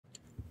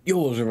Yo,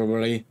 what's up,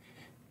 everybody,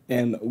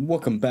 and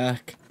welcome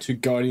back to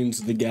Guardians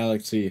of the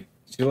Galaxy.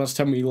 See, last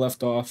time we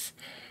left off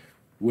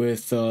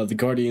with the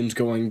Guardians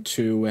going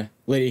to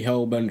Lady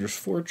Hellbender's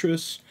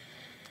fortress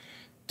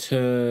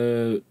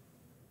to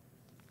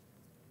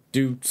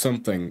do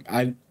something.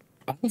 I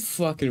don't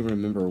fucking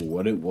remember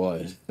what it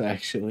was,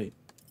 actually.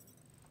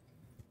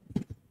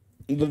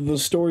 The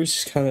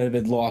story's kind of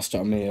been lost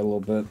on me a little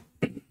bit.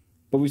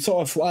 But we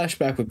saw a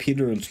flashback with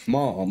Peter and his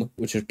mom,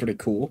 which is pretty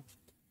cool.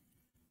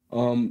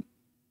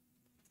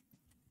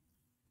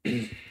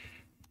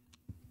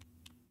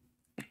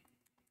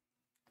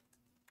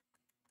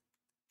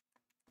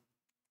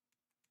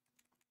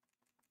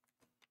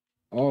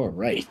 All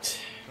right.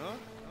 Huh?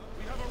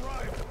 We have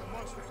arrived at the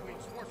Monster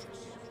Queen's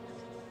fortress.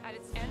 At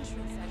its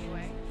entrance,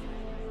 anyway.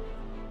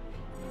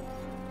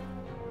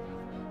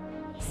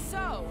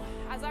 So,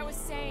 as I was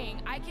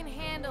saying, I can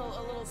handle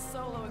a little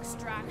solo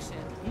extraction.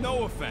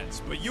 No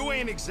offense, but you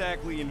ain't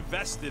exactly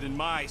invested in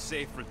my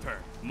safe return.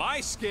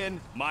 My skin,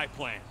 my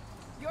plan.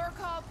 Your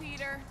call,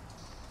 Peter.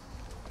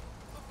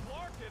 The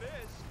Clark it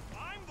is.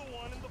 I'm the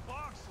one in the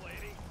box,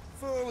 lady.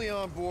 Fully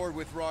on board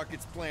with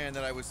Rocket's plan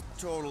that I was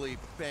totally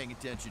paying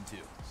attention to.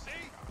 See?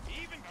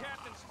 Even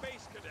Captain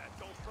Space Cadet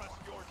don't trust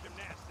your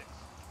gymnastics.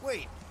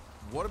 Wait,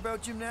 what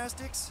about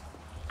gymnastics?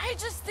 I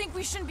just think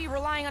we shouldn't be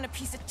relying on a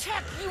piece of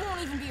tech you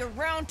won't even be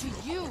around to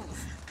use.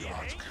 It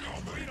ain't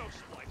neutrino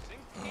splicing.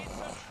 It's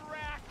a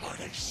track. Are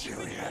they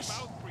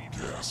serious?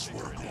 Guess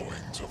we're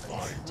going to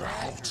find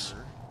out.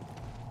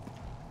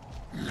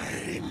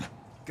 Name?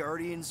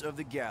 Guardians of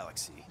the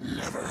Galaxy.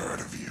 Never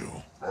heard of you.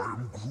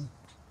 I'm Groot.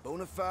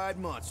 Bonafide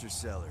monster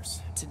sellers.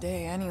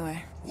 Today,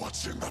 anyway.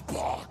 What's in the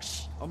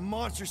box? A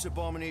monstrous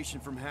abomination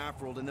from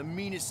Half-World and the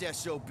meanest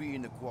SOB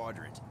in the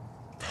quadrant.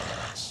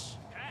 Pass.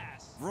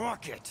 Pass.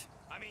 Rocket!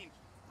 I mean,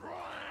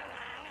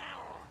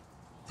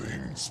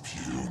 Things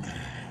puny.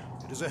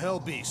 It is a hell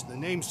beast, the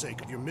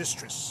namesake of your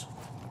mistress.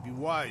 It would be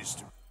wise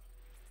to...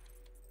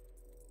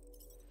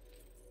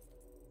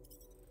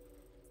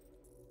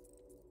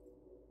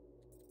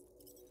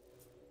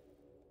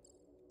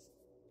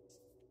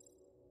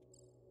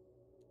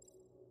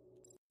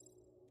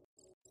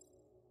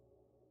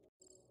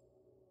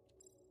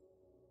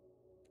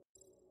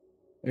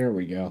 There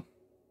we go.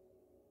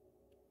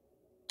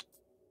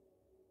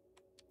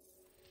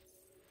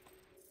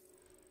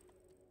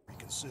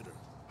 reconsider.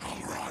 All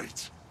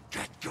right,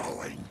 get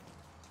going.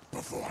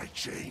 Before I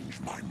change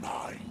my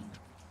mind.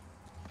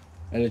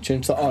 And it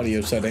changed the audio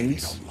If I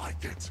settings. don't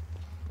like it,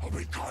 I'll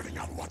be carting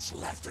out what's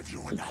left of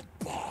you in that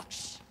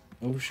box.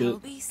 Oh shit.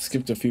 Hellbeast?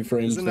 Skipped a few It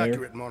frames is an there.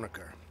 accurate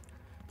moniker.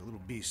 The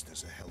little beast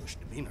has a hellish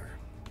demeanor.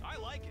 I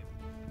like it.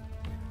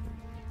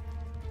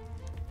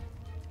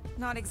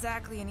 Not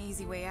exactly an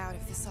easy way out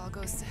if this all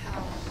goes to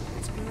hell.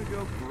 It's gonna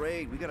go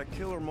great. We got a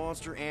killer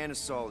monster and a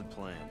solid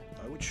plan.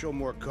 I would show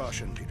more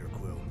caution, Peter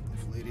Quill.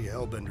 If Lady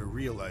Hellbender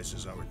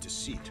realizes our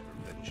deceit,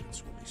 her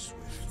vengeance will be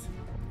swift.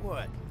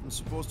 What? I'm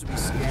supposed to be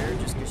scared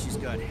just because she's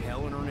got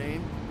hell in her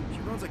name? She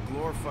runs a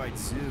glorified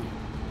zoo.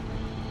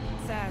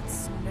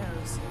 That's no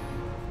zoo.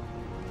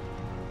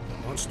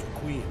 The Monster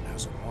Queen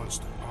has a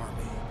monster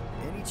army.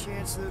 Any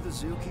chance they're the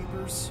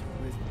zookeepers?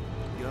 With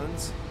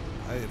guns?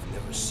 I have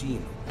never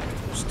seen one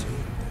of those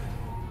tamed.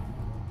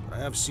 But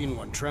I have seen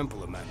one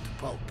trample a man to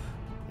pulp.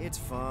 It's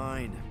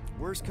fine.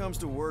 Worst comes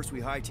to worst,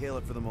 we hightail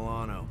it for the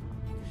Milano.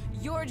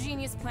 Your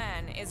genius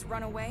plan is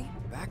run away?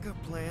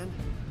 Backup plan?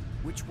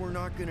 Which we're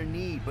not gonna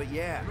need, but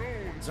yeah.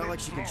 It's not like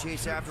she can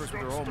chase after us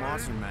with her old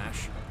monster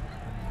mash.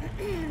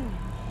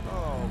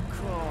 Oh,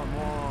 come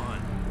on.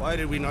 Why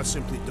did we not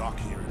simply dock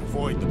here and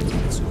avoid the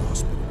planet's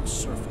inhospitable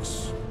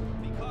surface?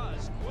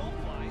 Because Quill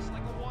flies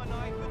like a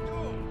one-eyed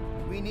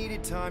Badoon. We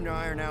needed time to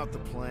iron out the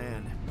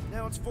plan.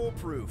 Now it's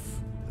foolproof.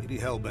 Lady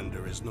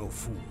Hellbender is no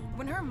fool.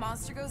 When her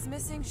monster goes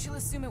missing, she'll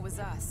assume it was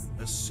us.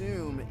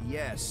 Assume,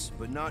 yes,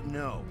 but not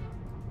no.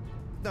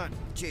 Not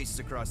chases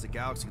across the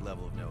galaxy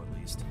level of no, at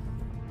least.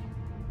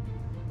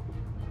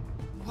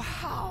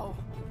 Wow!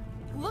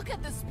 Look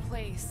at this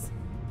place.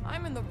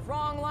 I'm in the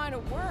wrong line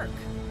of work.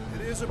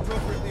 It is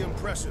appropriately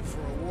impressive for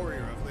a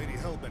warrior of Lady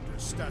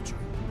Hellbender's stature.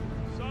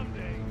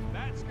 Someday,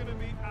 that's gonna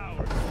be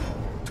ours.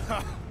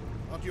 Ha!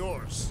 Not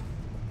yours.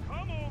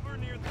 Come over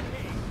near the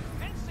cave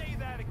and say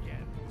that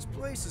again. This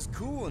place is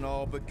cool and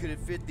all, but could it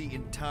fit the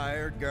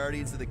entire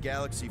Guardians of the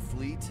Galaxy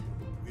fleet?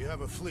 We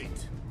have a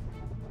fleet.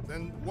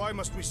 Then why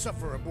must we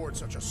suffer aboard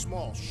such a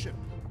small ship?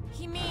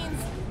 He means...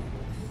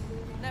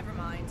 Never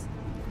mind.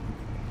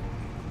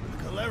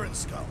 The Galeran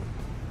skull.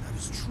 That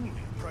is truly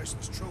a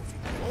priceless trophy.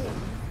 Oh,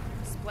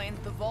 Explains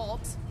the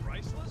vault.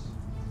 Priceless?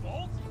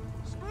 Vault?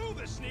 Screw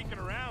this sneaking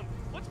around.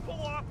 Let's pull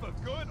off a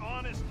good,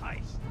 honest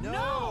heist.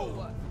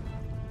 No!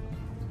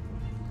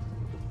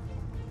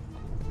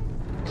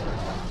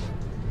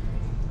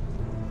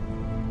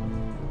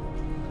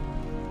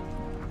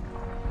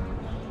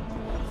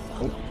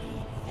 Follow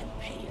me and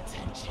pay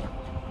attention.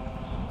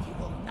 You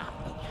will not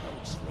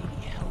approach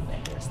Lady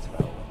Hellbender's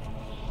throne.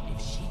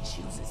 If she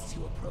chooses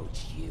to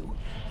approach you,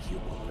 you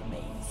will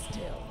remain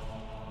still.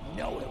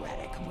 No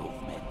erratic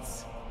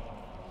movements.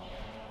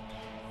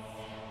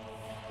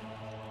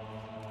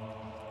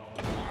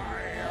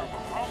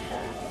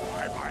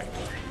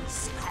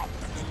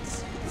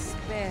 scoundrels.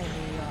 Spare me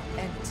your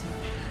empty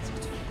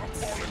platitudes.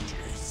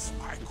 Apologies,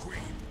 my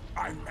queen.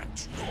 I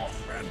meant no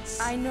offense.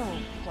 I know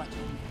what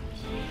you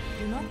meant.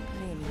 Do not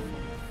blame me for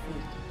your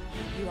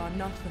fool. You are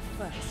not the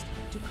first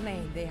to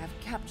claim they have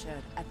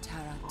captured a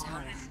Tara.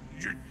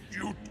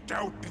 You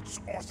doubt its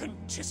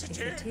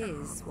authenticity? If it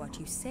is what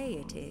you say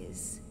it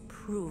is,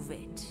 prove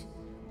it.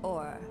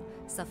 Or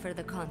suffer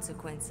the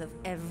consequence of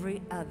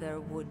every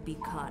other would-be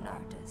con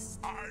artist.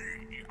 I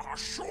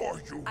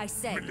assure you, I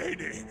say,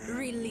 milady.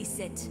 release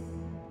it.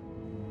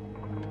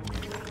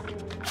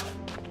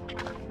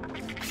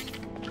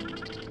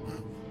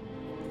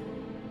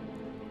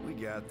 We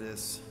got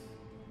this.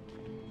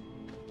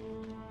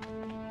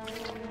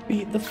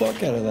 Beat the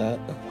fuck out of that.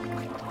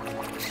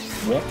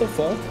 What the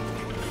fuck?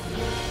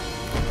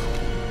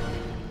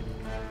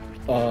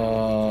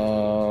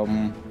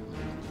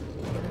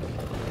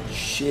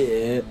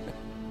 Shit.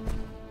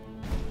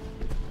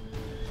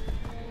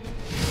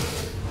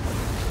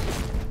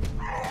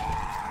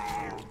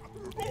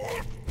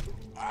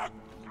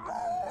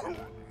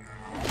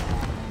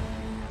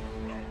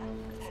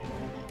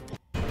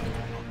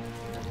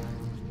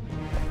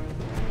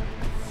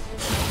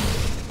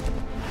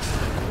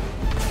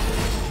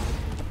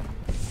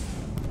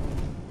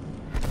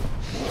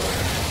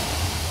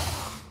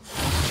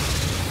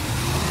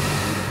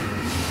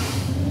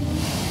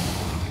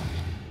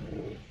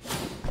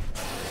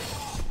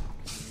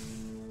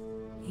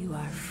 You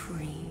are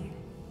free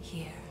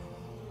here.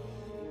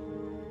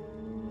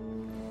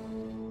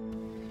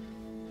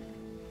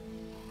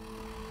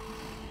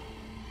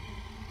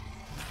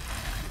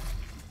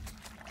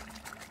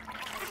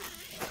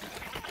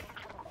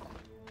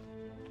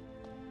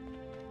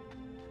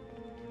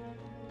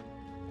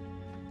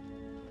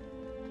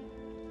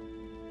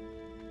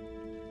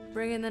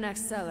 Bring in the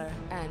next seller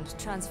and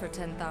transfer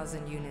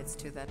 10,000 units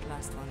to that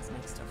last one's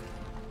next of kin.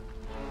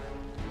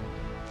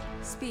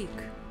 Speak.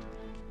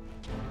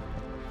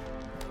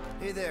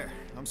 Hey there,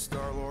 I'm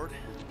Star-Lord.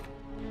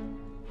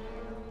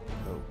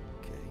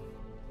 Okay.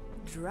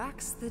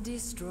 Drax the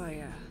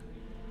Destroyer.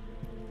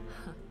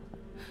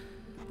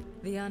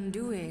 The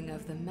undoing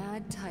of the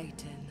Mad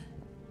Titan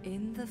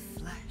in the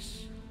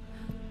flesh.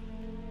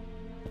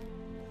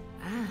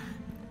 And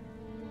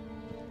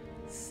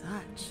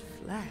such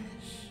flesh.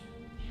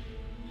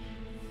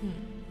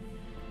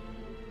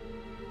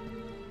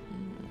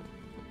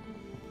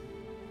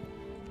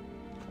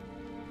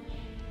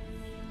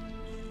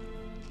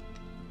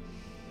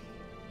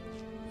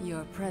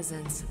 Your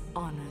presence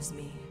honors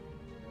me.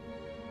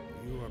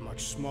 You are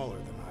much smaller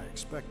than I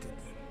expected.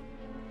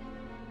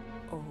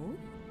 Oh?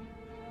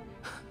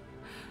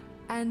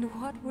 And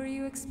what were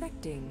you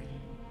expecting?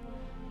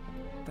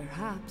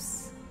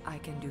 Perhaps I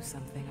can do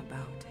something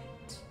about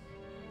it.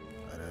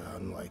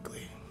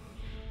 Unlikely.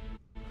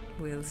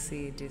 We'll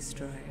see,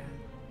 Destroyer.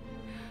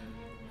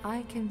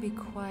 I can be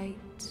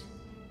quite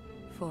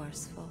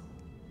forceful.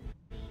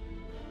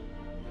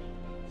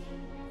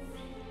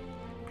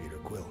 Peter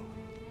Quill.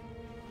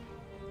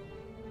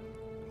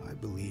 I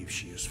believe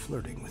she is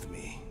flirting with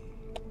me.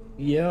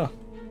 Yeah.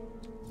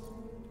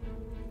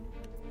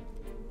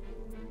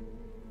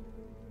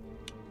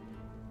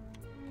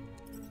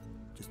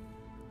 Just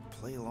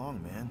play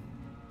along, man.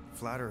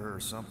 Flatter her or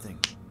something.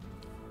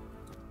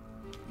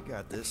 You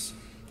got this.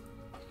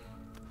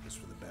 It's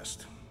for the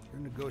best.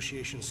 Your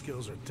negotiation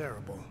skills are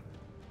terrible.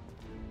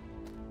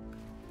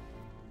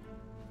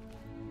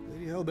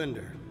 Lady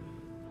Hellbender,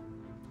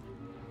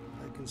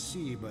 I can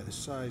see by the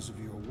size of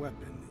your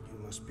weapon that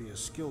you must be a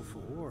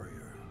skillful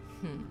warrior.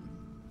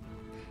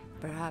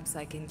 Perhaps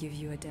I can give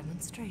you a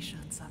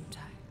demonstration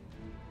sometime.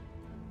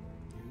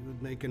 You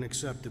would make an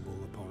acceptable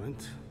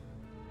opponent.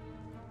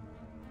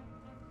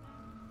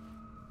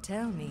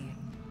 Tell me,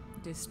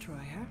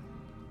 Destroyer,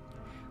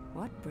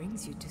 what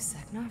brings you to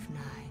Seknarf 9?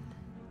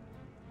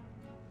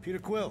 Peter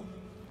Quill,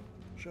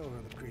 show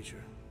her the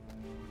creature.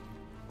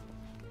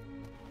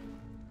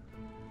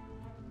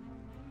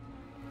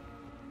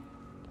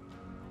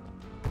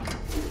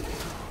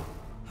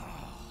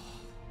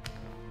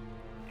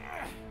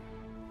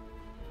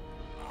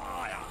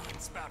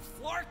 It's about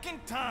flarking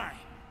time.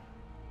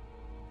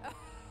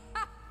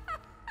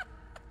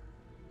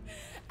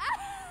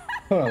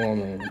 Hold on 1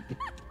 moment.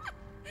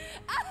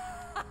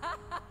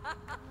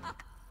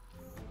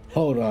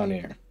 Hold on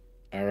here.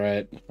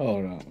 Alright,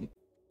 hold on.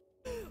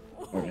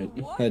 Alright,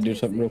 I do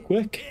something real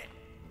quick.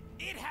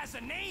 It has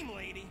a name,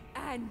 lady.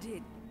 And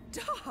it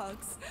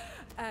dogs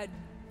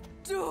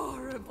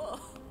adorable.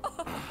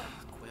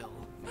 Quill,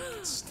 make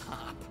it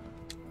stop.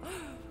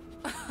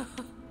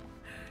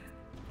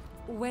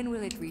 When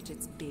will it reach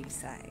its big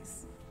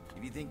size?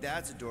 If you think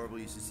that's adorable,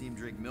 you should see him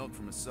drink milk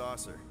from a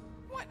saucer.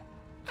 What?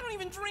 I don't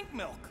even drink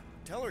milk.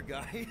 Tell her,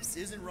 guys,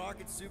 isn't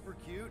Rocket super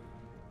cute?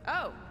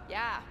 Oh,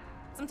 yeah.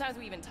 Sometimes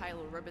we even tie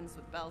little ribbons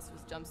with bells to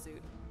his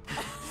jumpsuit.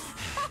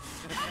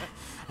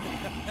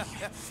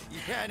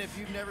 Yeah, and if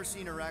you've never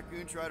seen a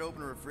raccoon try to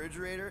open a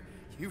refrigerator,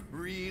 you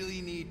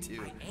really need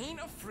to. I ain't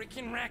a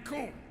freaking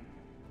raccoon.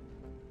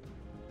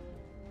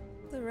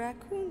 The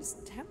raccoon's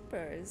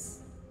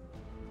tempers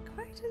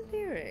Quite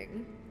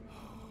alluring.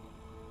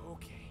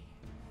 Okay.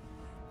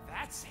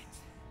 That's it.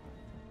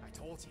 I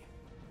told you.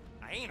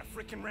 I ain't a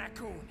freaking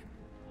raccoon.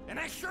 And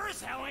I sure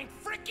as hell ain't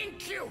freaking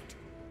cute!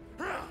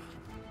 Ah!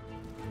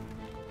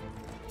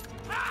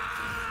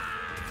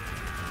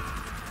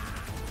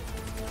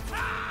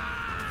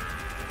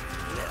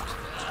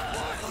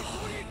 What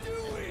are you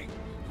doing?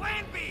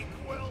 Plan B,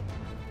 Quill!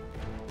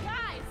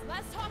 Guys,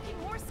 less talking,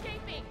 more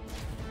escaping.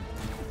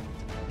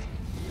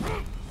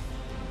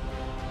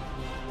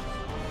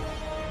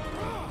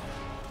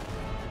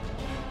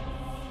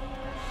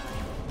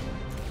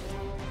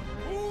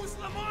 Who's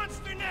the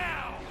monster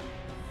now?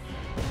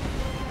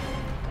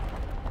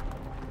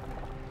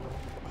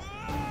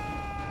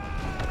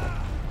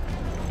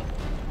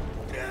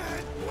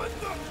 What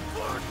the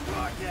fuck,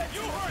 Rocket?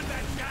 You heard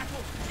that,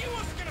 Jackal! She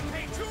wasn't gonna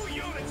pay 2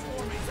 units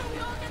for me! So we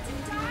all get to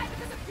die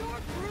because of your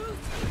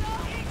bruised ego?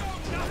 Ego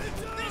nothing!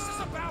 This is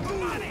about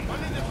money!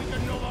 Money that we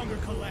can no longer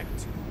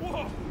collect.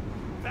 Whoa,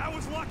 that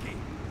was lucky.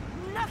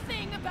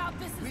 Nothing about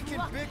this is We can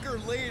luck. bicker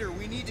later.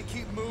 We need to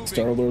keep moving.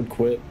 Star-Lord,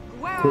 quit.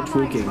 Quit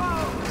tweaking.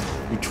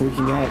 You're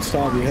tweaking out.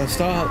 Stop. You gotta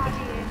stop.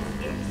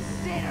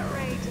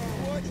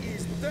 What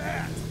is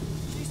that?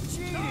 She's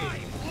cheating. Die,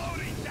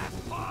 floating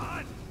death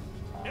pod!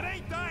 It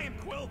ain't dying,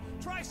 Quill.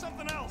 Try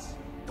something else.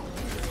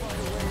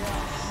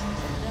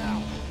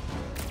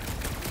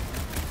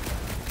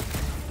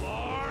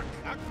 Clark!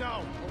 Act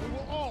now, or we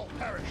will all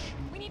perish.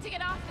 We need to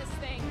get off this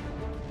thing.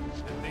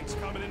 That thing's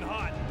coming in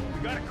hot.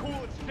 We gotta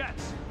cool its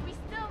jets. We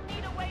still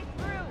need a way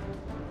through.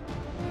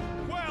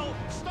 Well,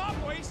 stop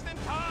wasting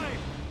time.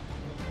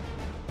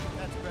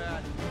 That's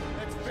bad.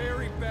 That's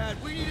very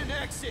bad. We need an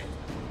exit.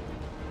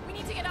 We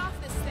need to get off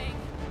this thing.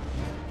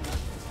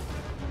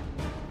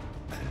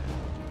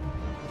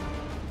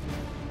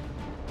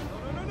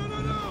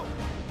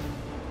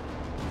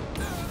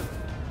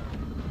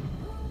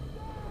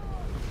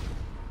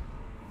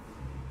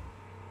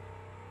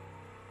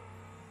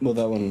 No.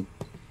 Well,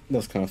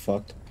 that's kind of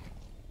fucked.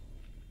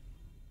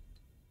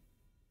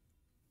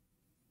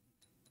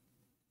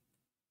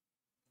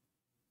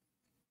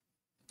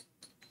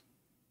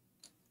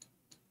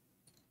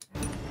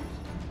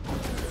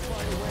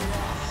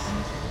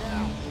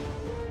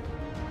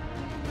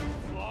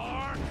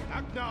 Clark!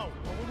 Act now,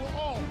 or we will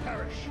all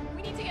perish.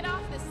 We need to get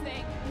off this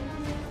thing.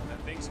 That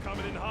thing's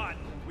coming in hot.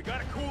 We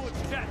gotta cool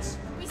its jets.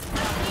 We still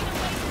need a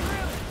way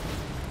through.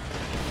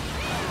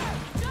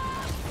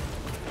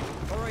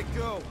 All right,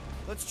 go.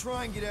 Let's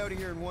try and get out of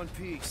here in one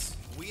piece.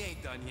 We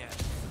ain't done yet.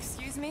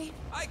 Excuse me?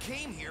 I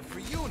came here for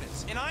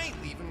units, and I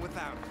ain't leaving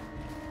without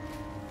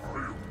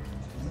them.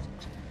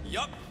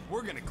 Yup,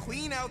 we're gonna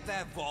clean out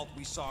that vault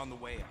we saw on the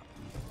way up.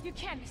 You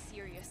can't be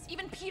serious.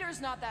 Even Peter's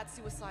not that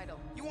suicidal.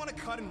 You wanna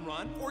cut and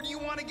run, or do you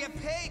wanna get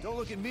paid? Don't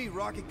look at me.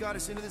 Rocket got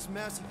us into this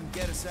mess. He can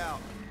get us out.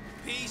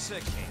 Piece of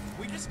cake.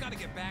 We just gotta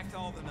get back to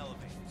all them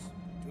elevators.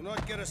 Do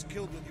not get us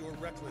killed with your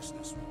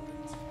recklessness,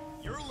 Rodent.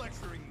 You're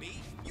lecturing me?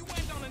 You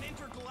went on an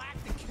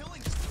intergalactic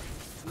killing spree.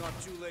 It's not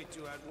too late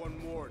to add one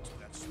more to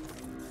that story.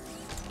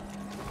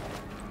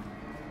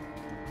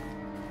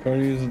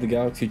 Guardians of the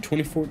Galaxy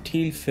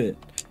 2014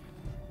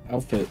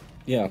 outfit.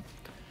 Yeah.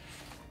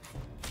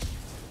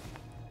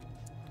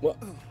 What?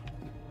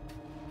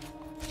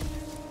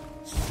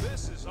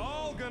 This is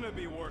all gonna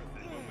be worth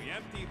it when we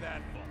empty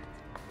that vault.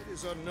 It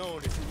is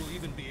unknown if you will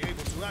even be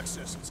able to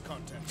access its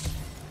contents.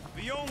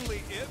 The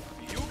only if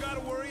you gotta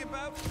worry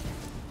about,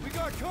 We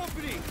got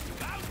company.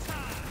 about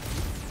time.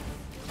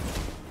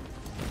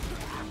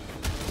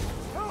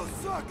 Hell,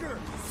 sucker!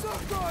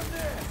 Suck on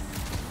this!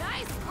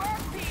 Nice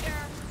work, Peter.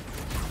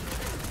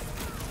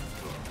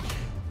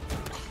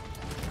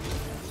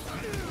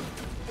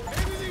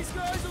 Maybe these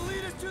guys will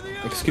lead us to the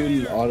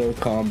Executed auto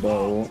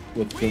combo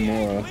with We ain't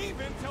Gamora.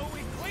 leaving till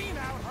we clean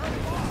out her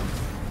vault.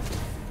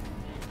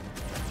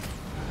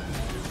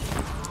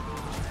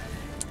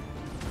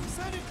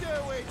 Send it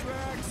their way,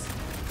 Drax.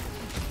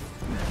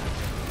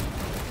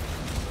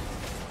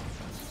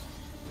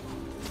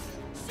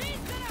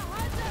 She's gonna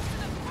hunt us to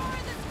the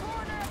farthest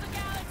corner of the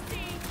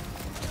galaxy.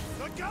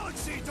 The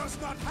galaxy does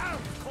not have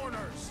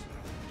corners!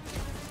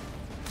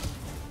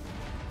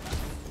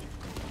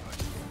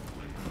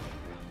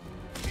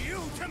 The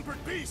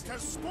ill-tempered beast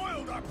has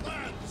spoiled our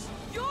plans!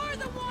 You're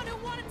the one who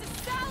wanted to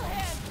sell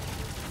him.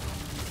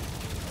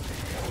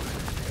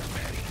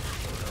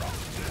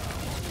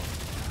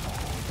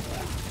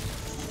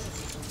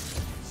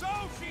 So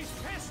she's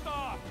pissed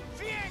off.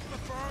 She ain't the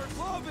first.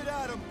 Love it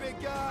at him, big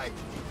guy.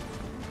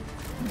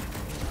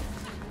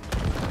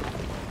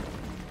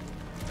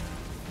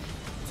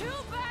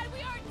 Too bad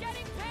we aren't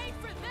getting paid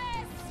for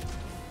this.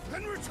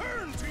 Then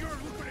return to your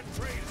lucrative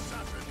trade,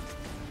 assassin!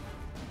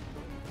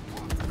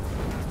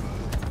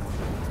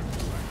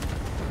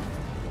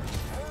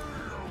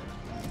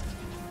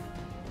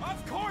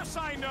 Of course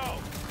I know.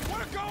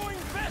 We're going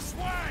this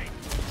way.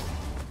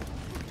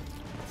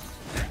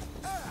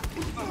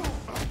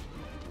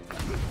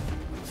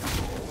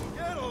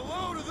 Get a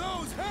load of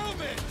those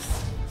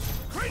helmets!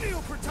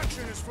 Cranial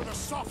protection is for the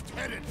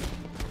soft-headed!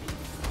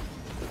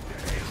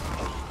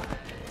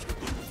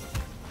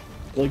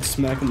 like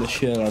smacking the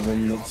shit out of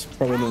him. That's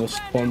probably the most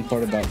fun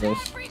part about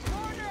this. Every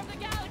corner of the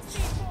galaxy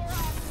for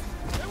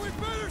us. And we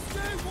better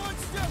stay one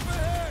step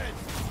ahead!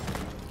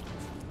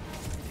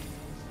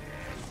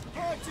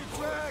 Punch it,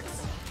 Drax!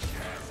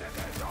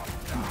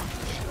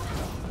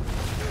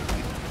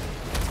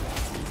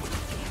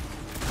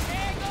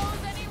 There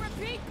goes any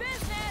repeat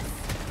business.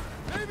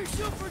 Maybe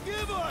she'll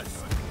forgive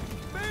us!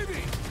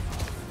 Maybe!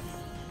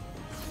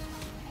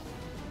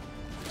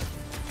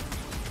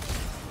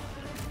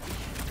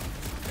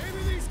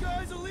 Maybe these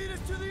guys will lead us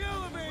to the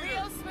elevator!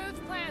 Real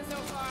smooth plan so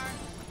far.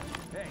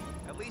 Hey,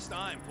 at least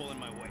I'm pulling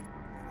my weight.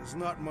 There's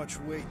not much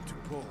weight to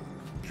pull.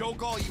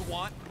 Joke all you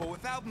want, but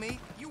without me,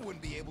 you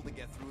wouldn't be able to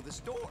get through this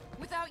door.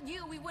 Without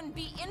you, we wouldn't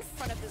be in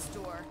front of this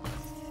door.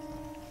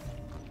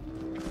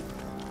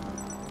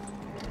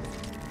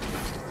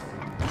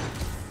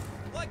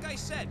 Like I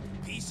said,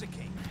 piece of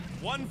cake.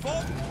 One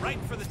volt, right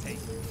for the tape.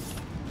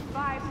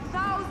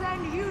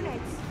 5,000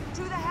 units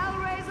to the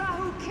Hellraiser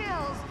who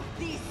kills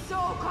these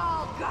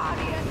so-called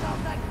Guardians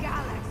of the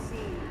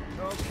Galaxy.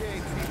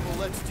 Okay, people,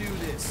 let's do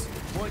this.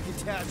 One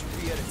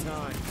catastrophe at a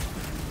time.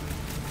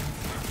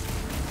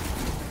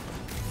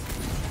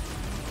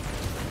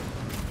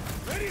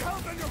 Lady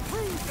Hellbender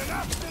proved an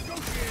apt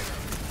negotiator!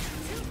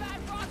 Too bad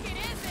Rocket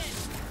isn't.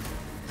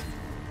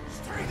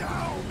 Stay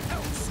down,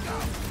 hell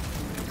scout!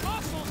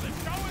 Muscles and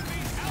showing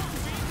these hell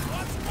fiends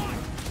what's what.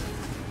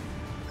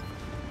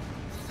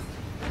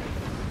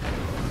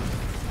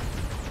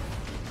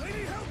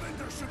 Lady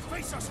Hellbender should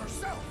face us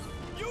herself!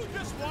 You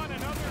just want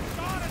another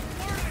shot at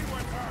flirting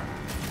with her.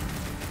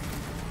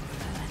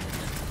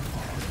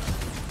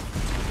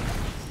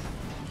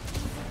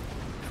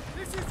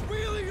 This is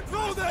really...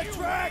 Throw that,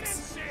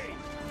 Drax!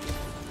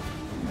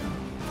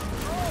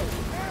 Oh,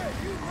 hey,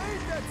 you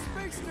laid that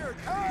space nerd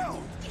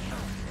out!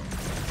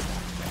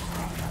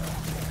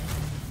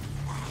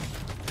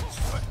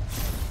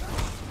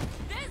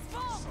 This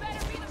vault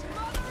better be the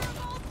mother of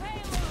all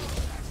payloads.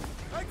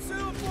 I'd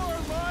settle for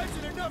our lives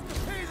and enough to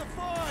pay the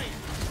fine!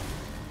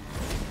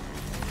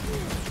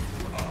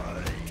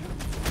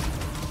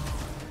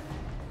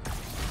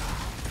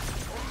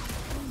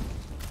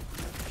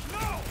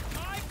 No,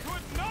 I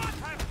could not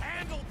have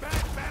handled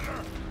that better.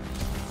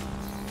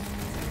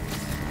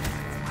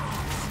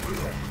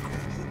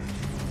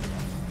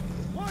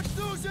 Watch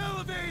those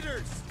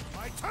elevators!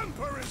 My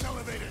temper is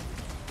elevated!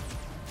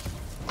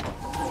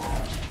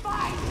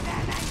 Find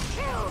them and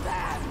kill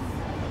them!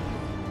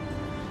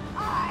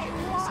 I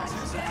want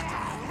their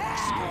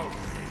head!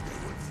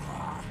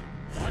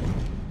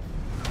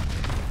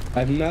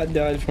 I've not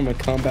died from a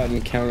combat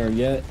encounter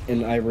yet,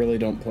 and I really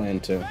don't plan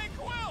to. Hey,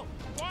 Quill,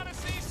 want to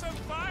see some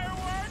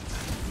fireworks?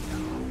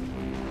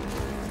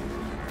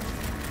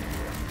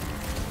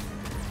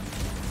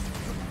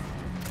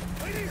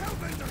 Lady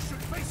Hellbender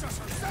should face us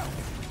herself!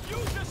 You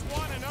just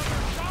want another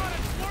shot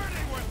at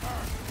flirting with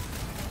her.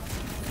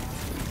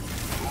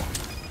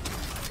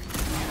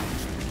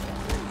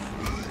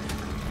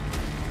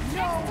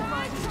 Next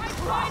time, try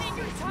biting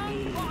your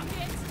tongue,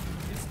 Rocket.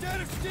 Instead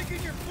of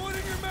sticking your foot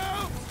in your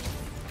mouth!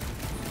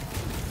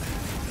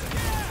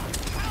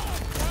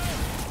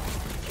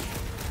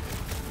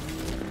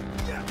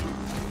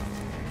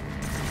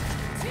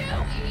 Too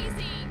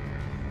easy.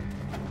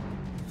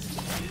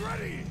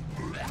 Ready!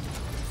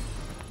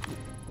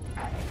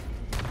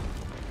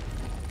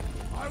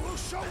 I will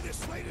show this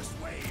latest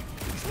wave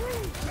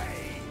true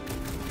pain!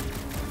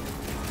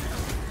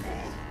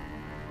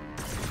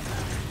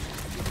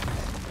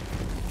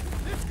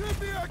 This could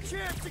be our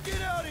chance to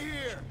get out of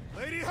here!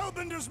 Lady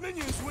Hellbender's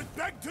minions would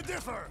beg to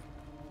differ!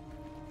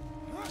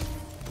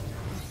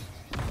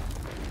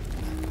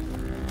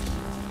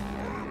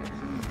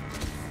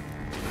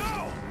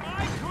 No,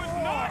 I could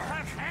not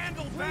have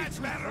handled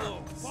that better.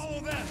 Follow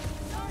them.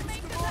 Don't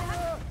make this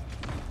a...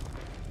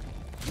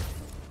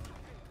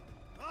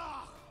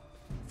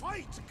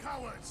 Fight,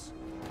 cowards!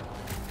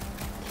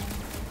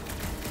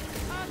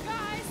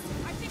 Guys,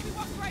 I think we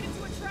walked right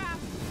into a trap.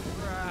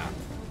 Trap.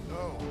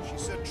 No, she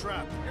said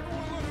trap.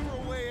 Everyone look for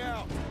a way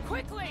out!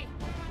 Quickly.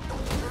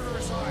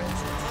 Murderous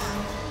eyes.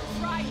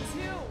 Try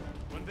two.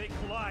 When they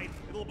collide,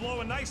 it'll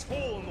blow a nice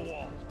hole in the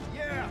wall.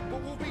 Yeah,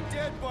 but we'll be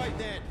dead by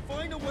then.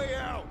 Find a way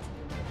out!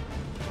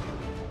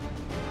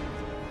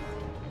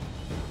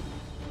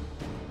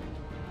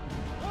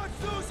 Watch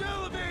those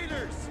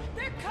elevators!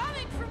 They're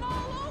coming from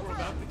all We're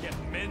over. about to get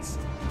minced.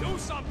 Do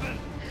something.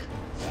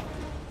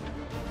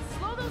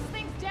 Slow those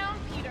things down,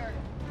 Peter.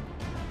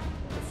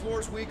 The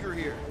floor's weaker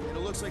here, and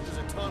it looks like there's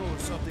a tunnel or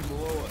something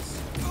below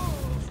us.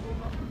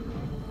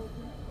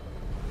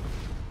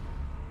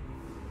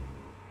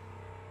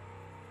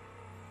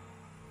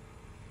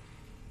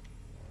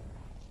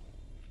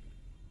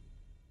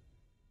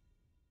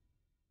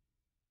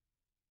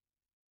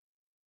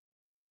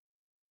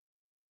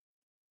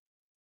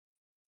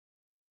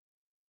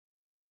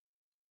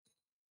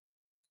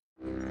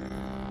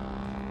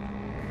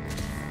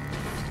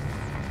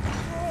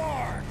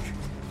 Mark!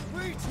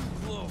 Way too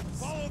close!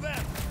 Follow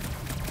them.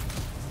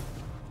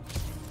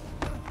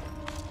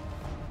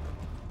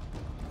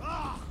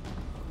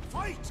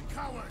 Fight,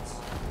 cowards!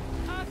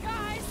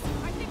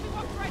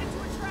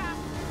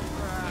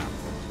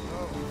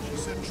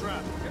 a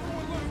trap.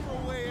 Everyone look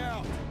for a way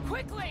out.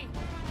 Quickly!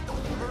 The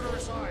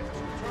murderous eye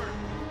has returned.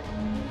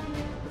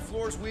 The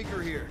floor's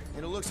weaker here,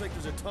 and it looks like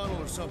there's a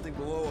tunnel or something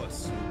below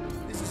us.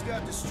 This has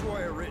got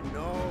Destroyer written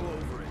all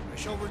over it. I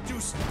shall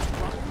reduce it to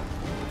rubble.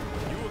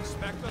 You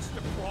expect us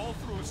to crawl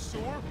through a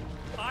sewer?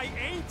 I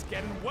ain't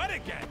getting wet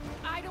again.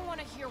 I don't want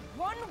to hear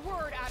one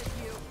word out of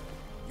you.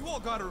 You all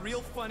got a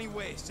real funny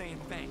way of saying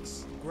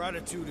thanks.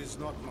 Gratitude is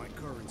not my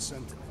current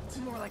sentiment.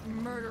 More like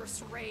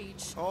murderous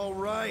rage. All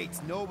right,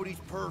 nobody's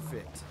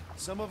perfect.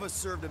 Some of us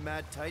served a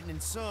Mad Titan,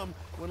 and some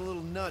went a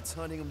little nuts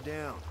hunting him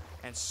down.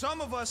 And some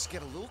of us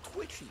get a little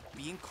twitchy,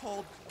 being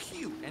called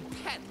cute and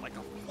pet like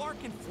a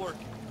flarkin'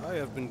 flirkin'. I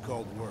have been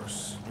called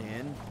worse.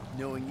 And,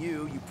 knowing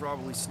you, you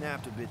probably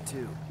snapped a bit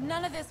too.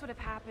 None of this would have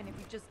happened if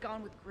you'd just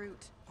gone with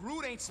Groot.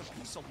 Groot ain't some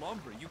piece of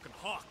lumber you can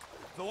hawk.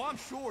 Though I'm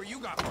sure you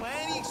got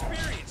plenty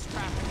experience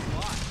trapping a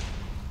lot.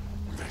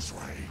 This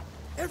way.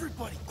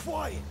 Everybody,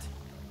 quiet!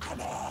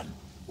 Come on!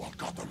 We'll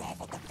cut them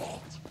off at the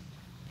vault.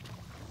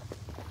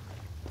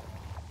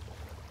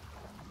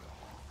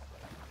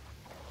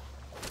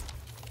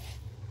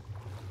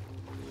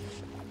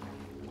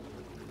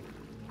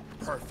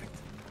 Perfect.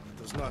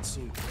 It does not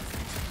seem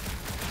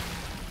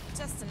perfect.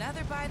 Just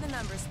another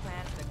by-the-numbers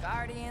plan for the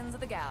Guardians of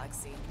the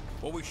Galaxy.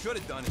 What we should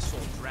have done is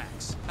sold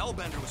Drax.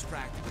 Hellbender was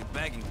practically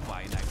begging to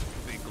buy a night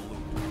with the big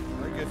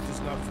galoot. My gift is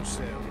not for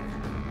sale.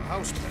 The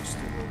house price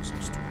still owes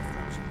us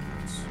 12,000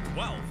 units.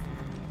 12?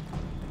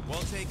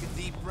 Well, take a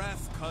deep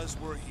breath, cuz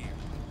we're here.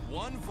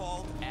 One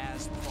vault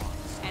as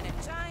promised. And a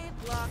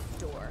giant locked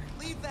door.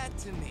 Leave that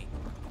to me.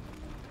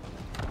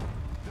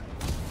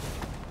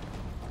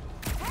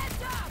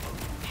 Heads up!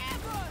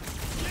 Ambush!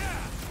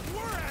 Yeah,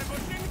 we're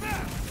ambushing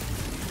them.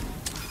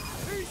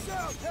 Peace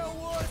out,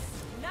 Hellwood!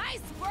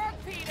 Nice work,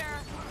 Peter!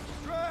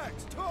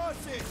 Drax,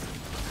 toss it!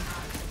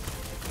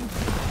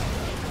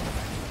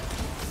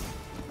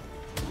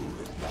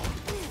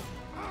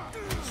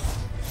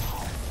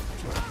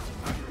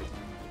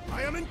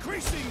 I am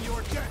increasing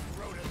your death,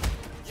 rodent!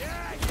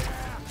 Yeah!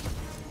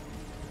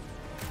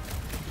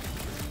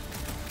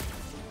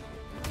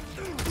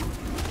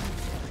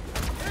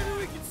 Maybe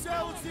we can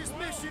salvage this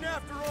mission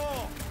after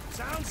all!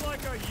 Sounds like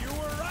a you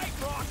were right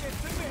rocket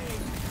to me.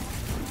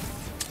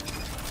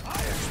 I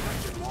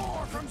expected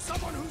more from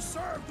someone who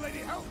served Lady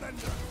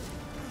Hellbender!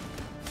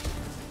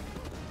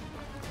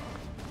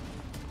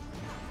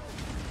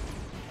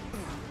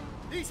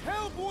 These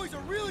Hellboys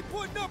are really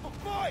putting up a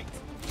fight!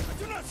 I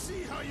do not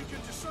see how you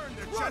can discern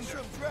their Rush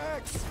gender. them,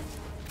 Drax!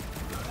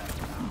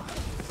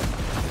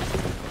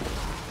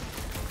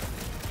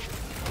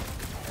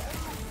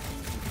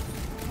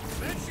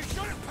 Then she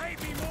should have paid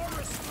me more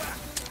respect.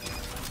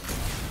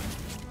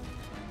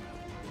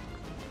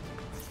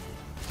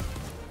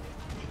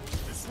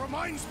 This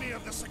reminds me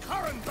of the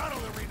Sakaran battle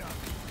arena.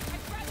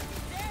 I'd rather be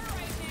there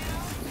right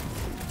now.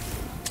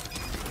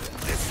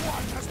 This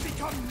one has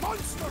become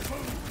monster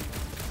food!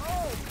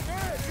 Oh,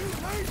 man, you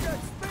made that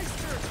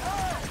spaceship!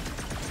 Oh!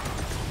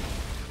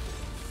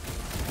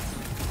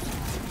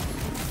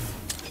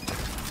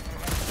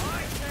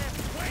 I can't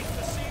wait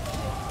to see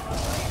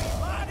Lady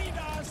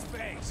La-di-Da's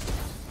face.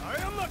 I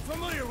am not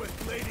familiar with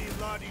Lady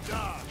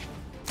La-di-Da.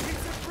 Keep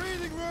the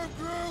breathing room,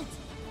 Groot!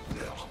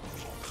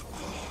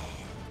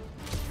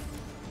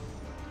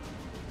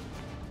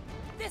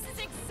 This is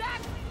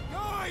exactly...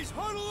 Guys,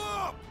 huddle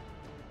up!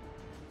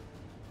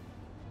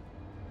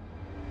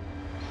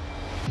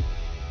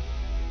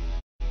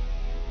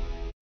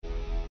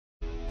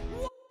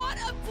 What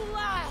a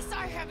blast!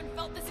 I haven't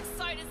felt this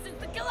excited since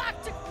the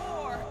Galactic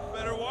War!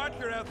 Better watch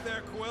her out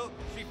there, Quill.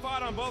 She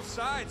fought on both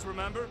sides,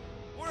 remember?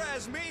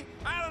 Whereas me,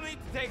 I don't need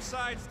to take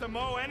sides to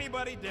mow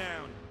anybody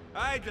down.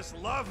 I just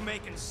love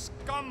making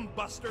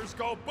scumbusters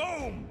go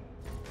boom!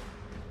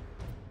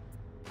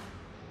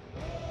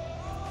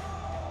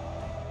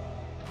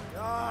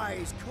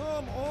 Guys,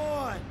 come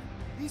on!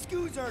 These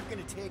goons aren't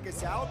gonna take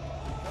us out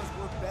because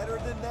we're better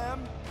than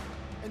them.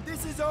 And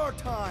this is our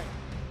time.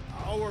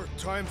 Our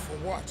time for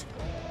what?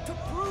 To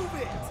prove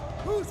it!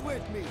 Who's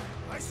with me?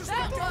 I That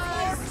suspect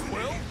was...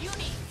 Quill?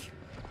 unique.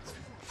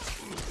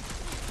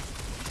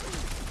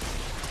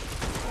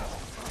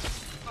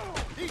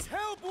 These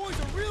Hellboys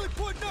are really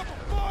putting up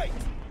a fight!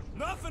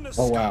 Nothing a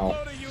Oh, wow.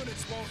 scumload of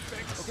units won't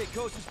fix. Okay,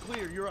 coast is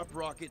clear. You're up,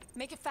 Rocket.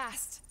 Make it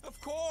fast. Of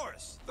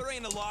course! There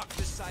ain't a lock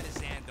this side of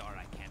Xandar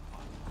I can't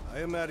pop. I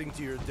am adding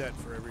to your debt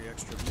for every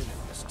extra minute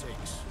this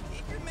takes.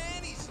 Keep your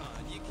manis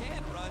on. You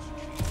can't rush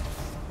cheese.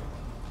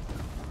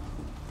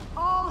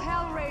 All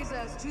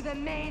Hellraisers to the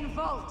main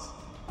vault!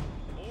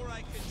 Or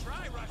I could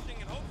try rushing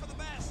and hope for the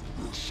best.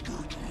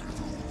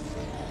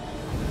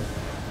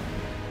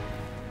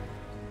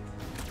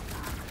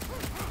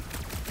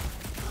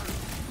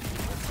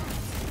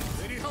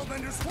 Lady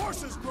Hellbender's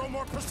forces grow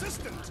more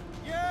persistent.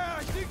 Yeah,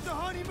 I think the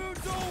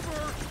honeymoon's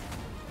over!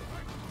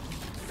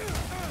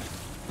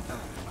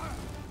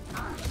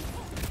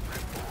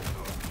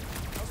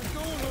 How's it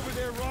going over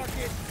there,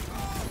 Rocket?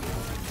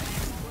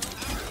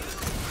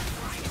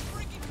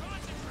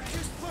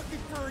 Just looking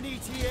for an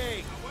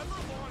ETA. However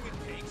long it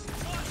takes,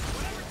 plus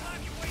whatever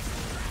time you waste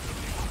tracking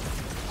me.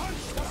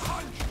 Punch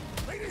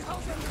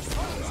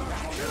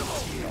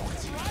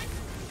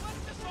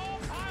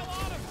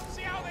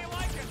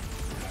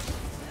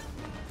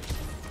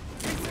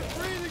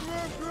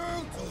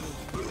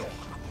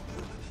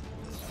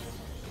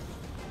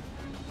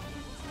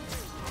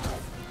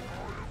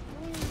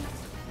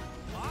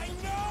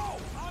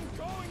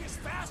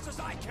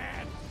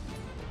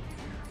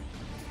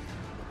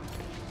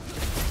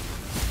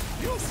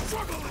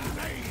struggle in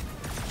vain!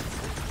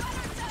 Let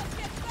ourselves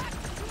get back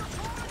to a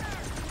corner!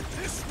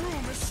 This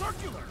room is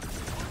circular!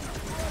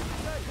 Where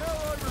the hell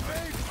are we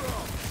made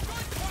from?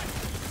 Good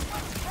question!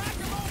 Let's crack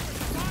them open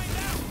to find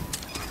out!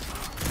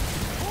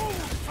 Move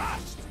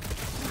fast!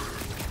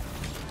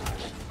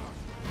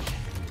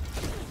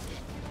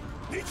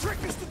 The trick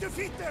is to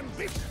defeat them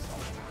before...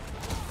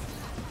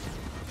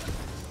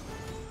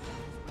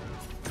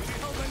 The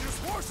Hellbender's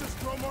forces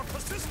grow more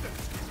persistent!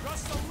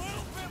 Just a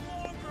little bit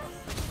longer!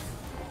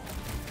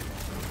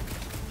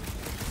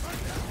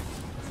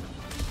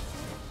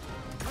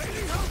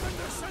 Lady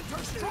Hellbender sent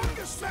her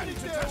strongest men to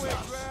test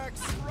us!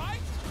 Drax.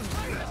 Right?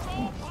 Let us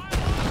all pile on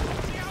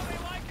and see how they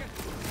like it!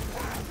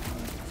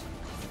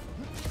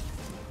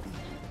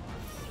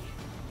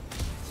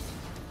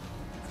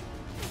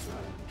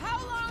 How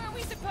long are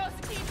we supposed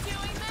to keep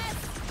doing this?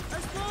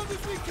 As long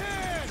as we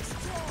can!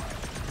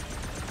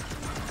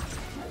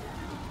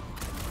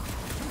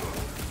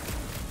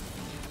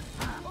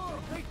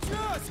 They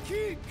just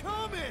keep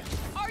coming!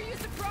 Are you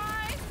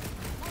surprised?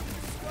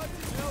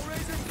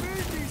 Hellraiser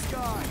feed these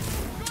guys!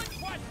 Good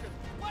question!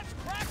 Let's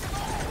crack them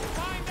open and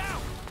find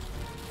out!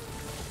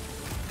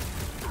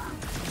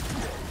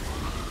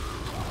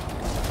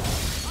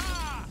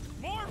 Ah!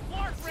 More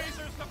flark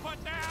razors to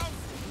put down!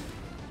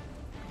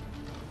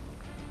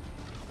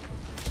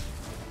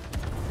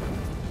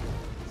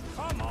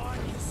 Come on,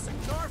 you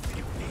cigar for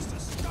you piece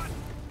of scut!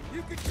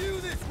 You can do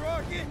this,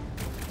 Rocket!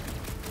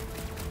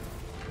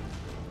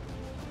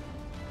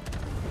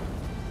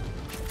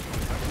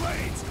 The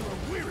blades grow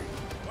weary!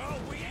 Well,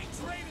 we ain't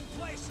trading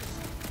places!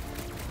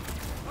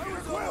 I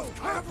was Well,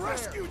 almost I have up there.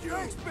 rescued you!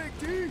 Thanks, Big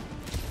T!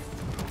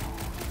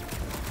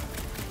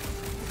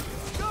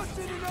 Just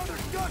in another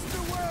gust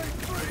of wearing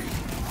free!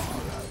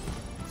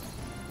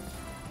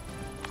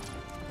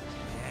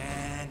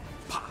 And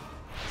pop!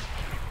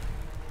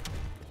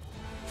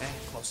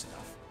 Close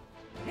enough.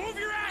 Move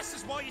your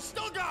asses while you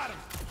still got them!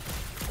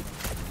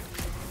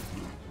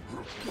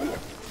 Did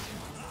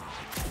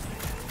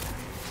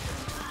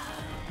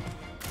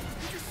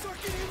you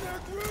suck it in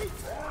there, Groot?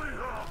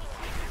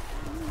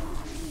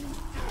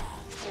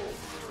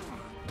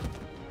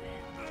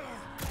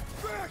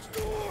 Back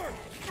door!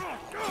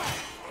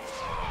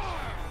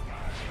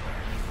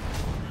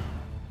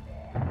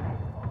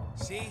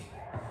 See?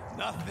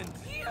 Nothing.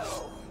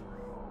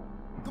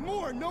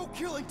 Gamora, no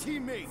killing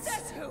teammates!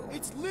 Says who?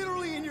 It's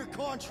literally in your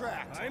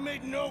contract! I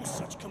made no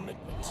such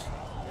commitment.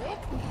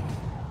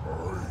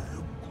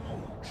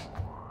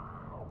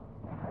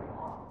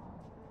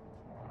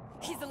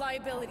 He's a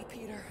liability,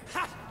 Peter.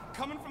 Ha!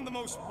 Coming from the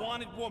most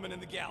wanted woman in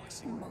the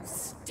galaxy.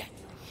 Most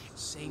deadly.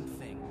 Same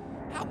thing.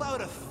 How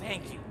about a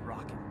thank you,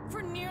 Rocket?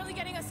 For nearly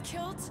getting us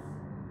killed?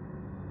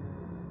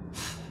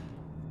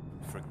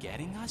 For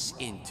getting us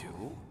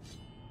into...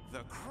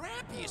 the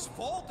crappiest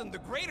vault in the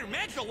greater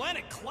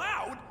Magellanic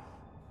Cloud?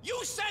 You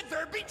said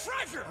there'd be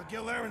treasure! A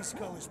Gilarian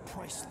skull is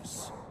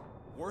priceless.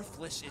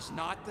 Worthless is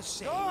not the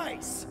same.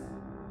 Guys!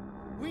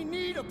 We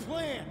need a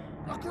plan!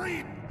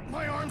 Agreed!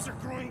 My arms are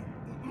growing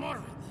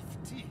moderately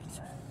fatigued.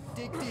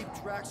 Dig deep,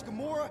 Drax.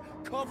 Gamora,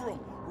 cover him.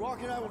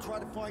 Rock and I will try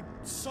to find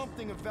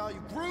something of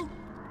value. Groot!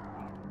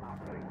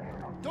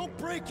 Don't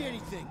break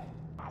anything!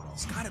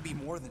 It's gotta be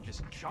more than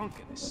just junk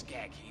in this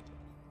skag heap.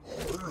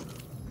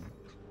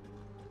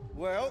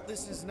 Well,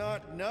 this is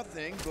not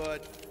nothing,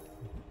 but...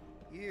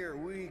 here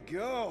we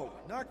go.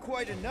 Not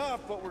quite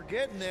enough, but we're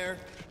getting there.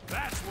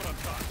 That's what I'm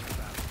talking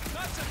about.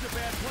 Not such a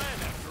bad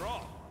plan after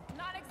all.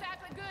 Not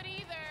exactly good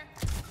either.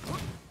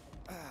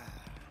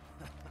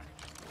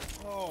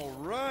 All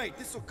right,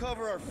 this'll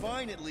cover our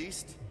fine at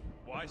least.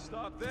 Why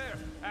stop there?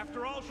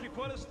 After all she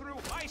put us through,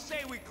 I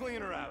say we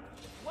clean her out.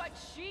 What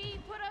she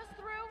put us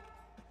through?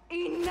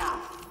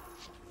 Enough!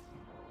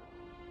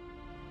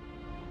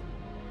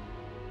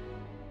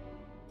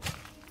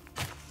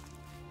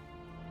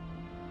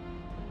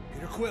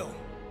 Peter Quill.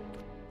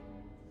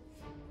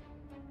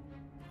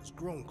 It's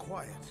grown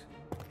quiet.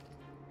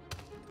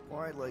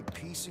 Quiet like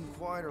peace and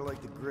quiet, or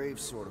like the grave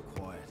sort of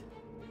quiet?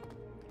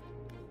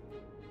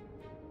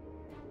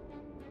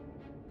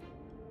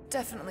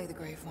 Definitely the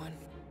grave one.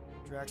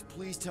 Drax,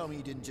 please tell me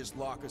you didn't just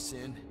lock us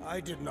in. I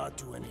did not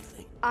do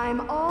anything.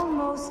 I'm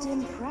almost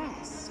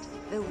impressed.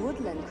 The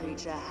woodland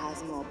creature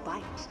has more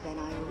bite than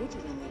I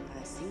originally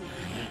perceived.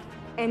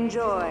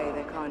 Enjoy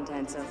the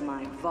contents of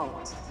my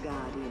vault,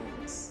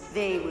 Guardians.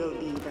 They will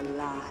be the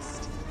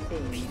last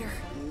thing Peter.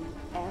 you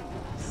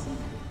ever see.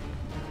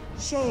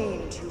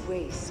 Shame to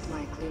waste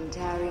my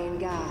Clintarian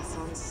gas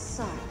on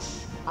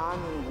such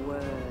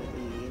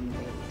unworthy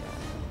invader.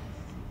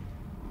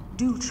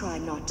 Do try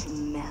not to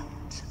melt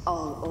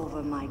all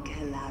over my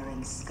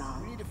Kalaran skull.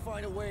 We need to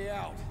find a way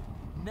out.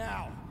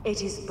 Now!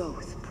 It is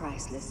both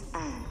priceless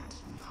and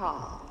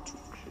hard to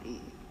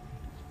clean.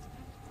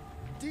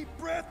 Deep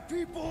breath,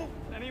 people!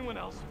 Anyone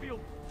else feel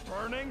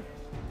burning?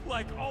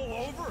 Like all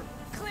over?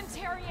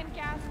 Clintarian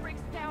gas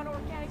breaks down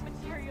organic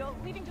material,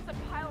 leaving just a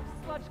pile of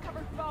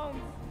sludge-covered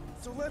bones.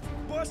 So let's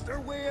bust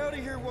our way out of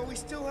here while we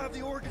still have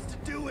the organs to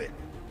do it.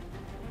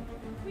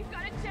 We've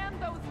got to jam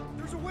those.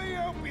 There's a way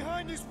out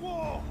behind this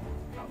wall.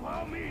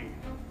 Allow me!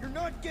 You're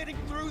not getting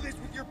through this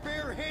with your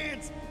bare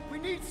hands! We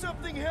need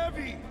something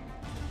heavy!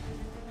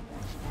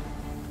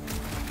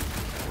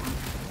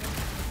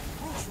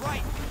 Rook's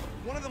right!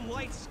 One of them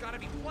lights has gotta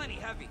be plenty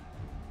heavy.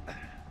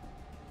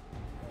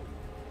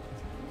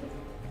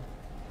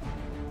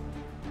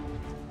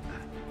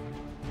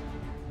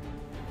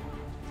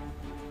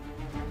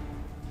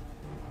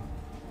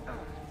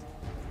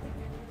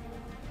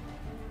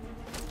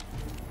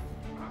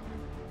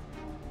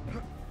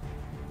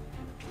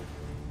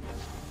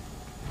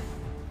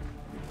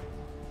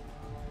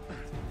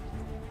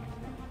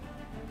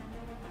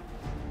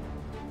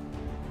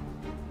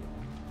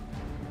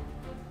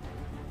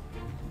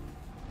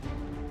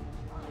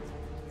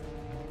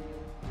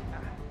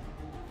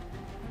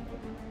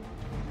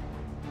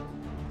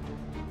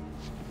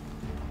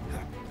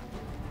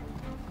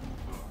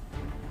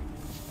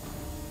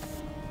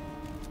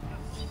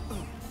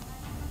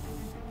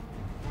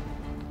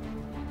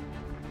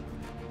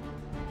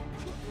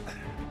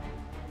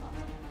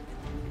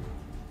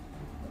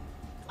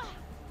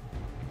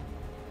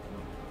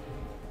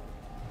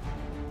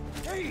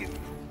 Hey!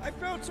 I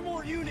found some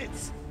more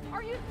units!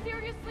 Are you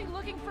seriously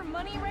looking for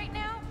money right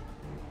now?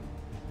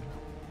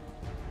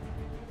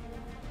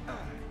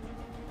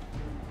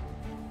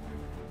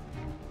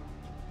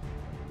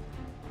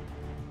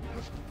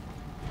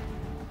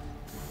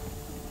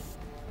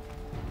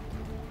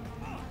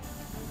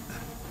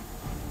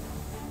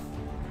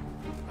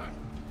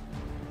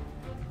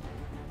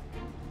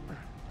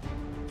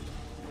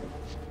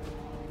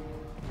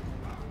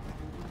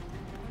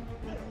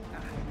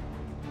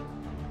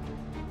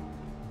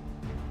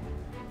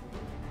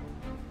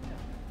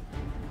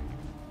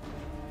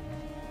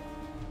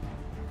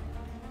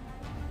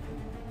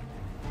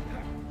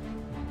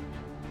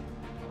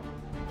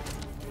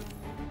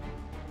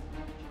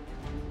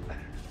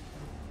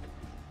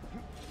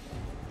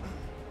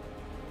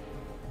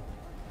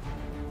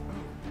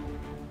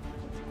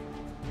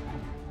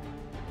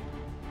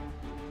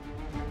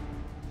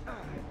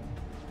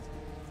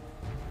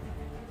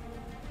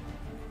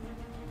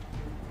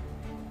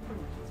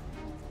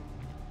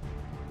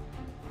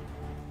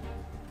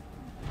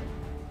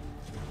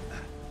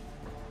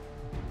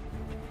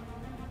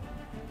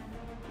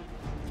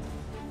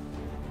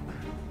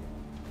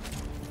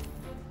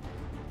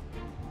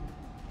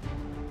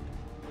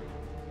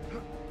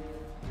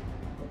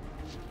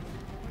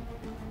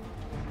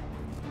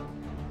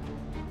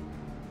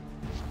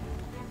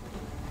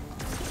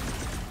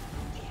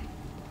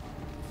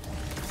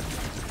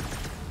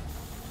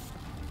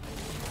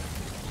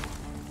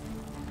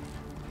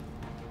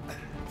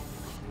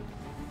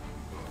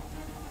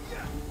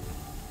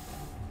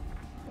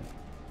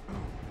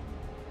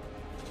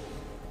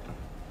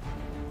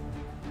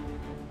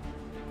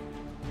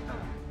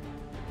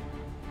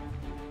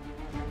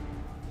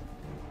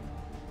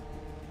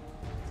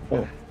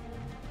 Oh.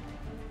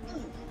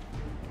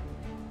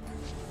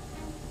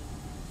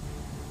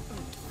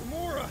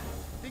 Gamora!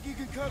 Think you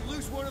can cut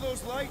loose one of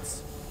those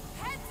lights?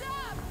 Heads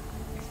up!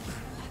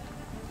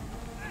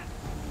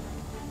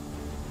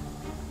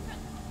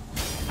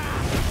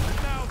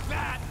 Now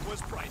that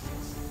was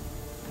priceless.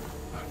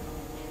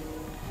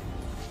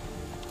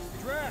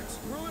 Drax,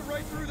 hurl it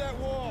right through that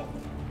wall!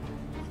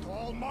 With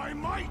all my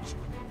might!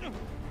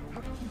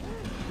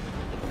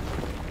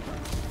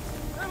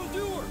 That'll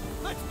do her!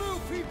 Let's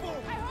move, people!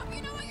 I hope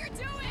you know what you're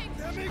doing!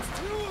 That makes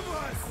two of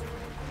us!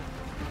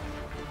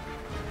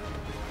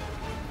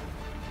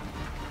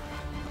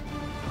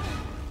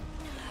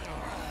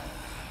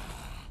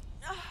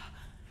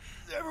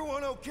 Is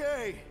everyone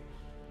okay?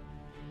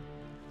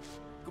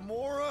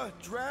 Gamora,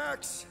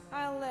 Drax?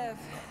 I'll live.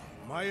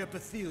 My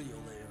epithelial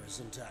layer is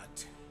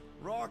intact.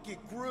 Rocket,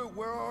 Groot,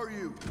 where are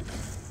you?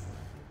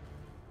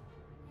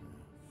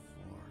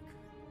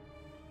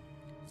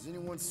 Does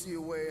anyone see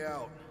a way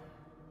out?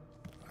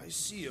 I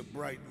see a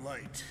bright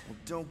light. Well,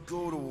 don't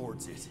go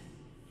towards it.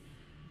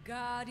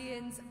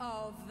 Guardians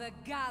of the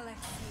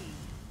Galaxy.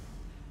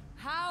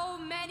 How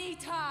many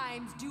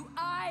times do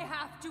I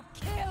have to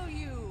kill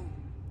you?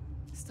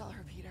 Stall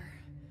her, Peter.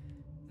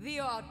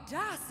 The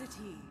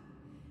audacity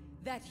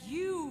that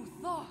you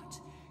thought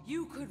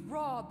you could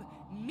rob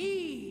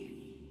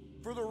me.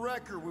 For the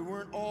record, we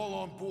weren't all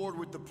on board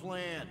with the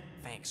plan.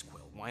 Thanks,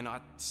 Quill. Why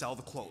not sell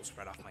the clothes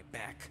right off my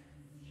back?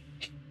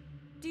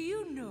 Do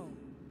you know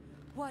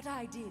what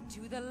I did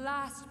to the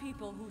last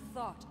people who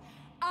thought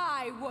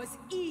I was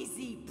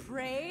easy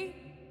prey?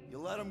 You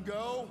let him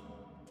go?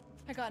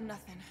 I got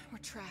nothing. We're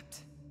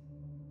trapped.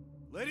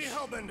 Lady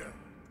Hellbender,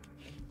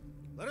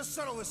 let us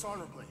settle this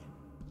honorably.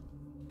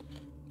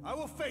 I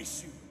will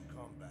face you in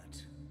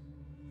combat.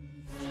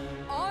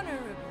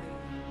 Honorably?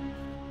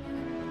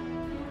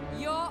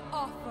 Your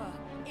offer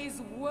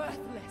is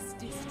worthless,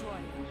 Destroyer.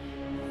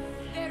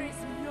 There is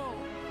no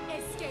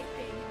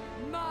escaping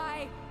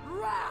my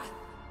wrath!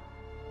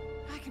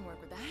 I can work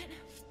with that.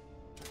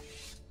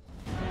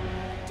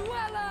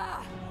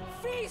 Dweller!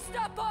 Feast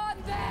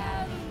upon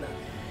them!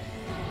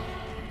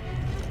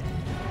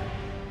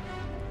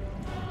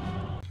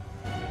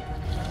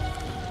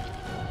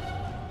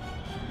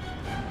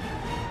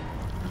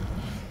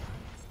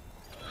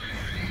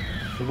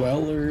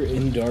 Dweller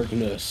in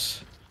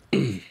Darkness.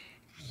 Okay,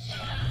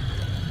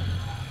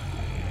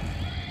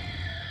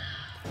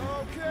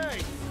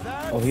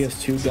 that's... Oh, he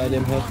has 2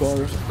 goddamn health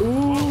bars.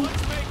 Well,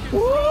 let's make him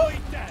really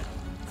dead.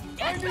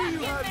 I knew you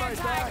had my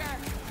back.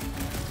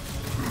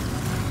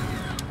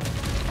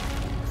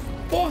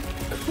 Fuck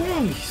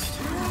Christ!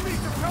 You will need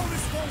to tell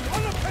this for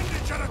one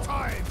appendage at a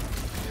time!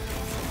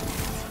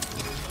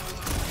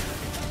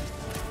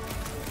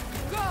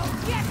 Go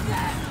get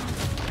them!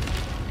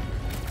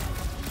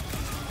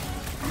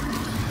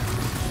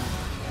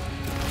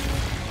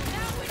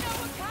 Now we know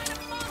what kind of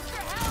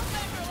monster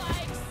Hellbender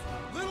likes!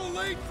 Little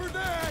late for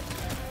that.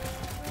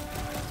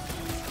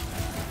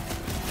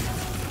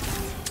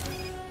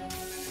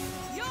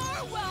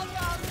 You're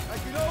welcome! I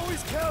can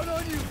always count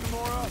on you,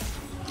 Gamora.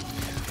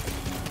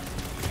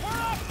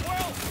 We're up,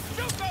 Will!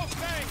 Shoot those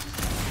things!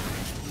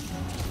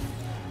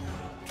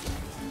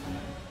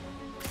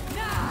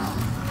 Now,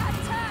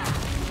 attack!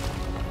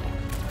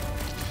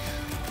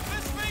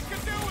 This thing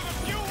could do with a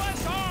few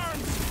less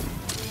arms!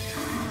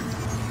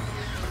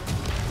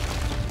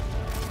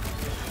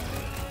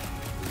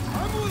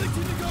 I'm willing to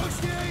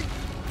negotiate.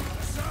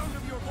 The sound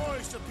of your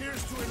voice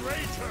appears to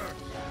enrage her.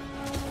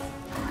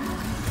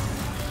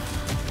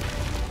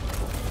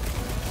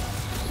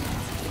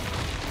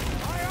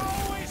 I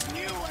always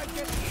knew I'd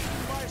get eaten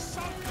by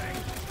something.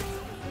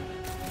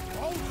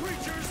 All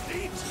creatures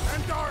eat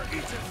and are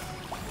eaten.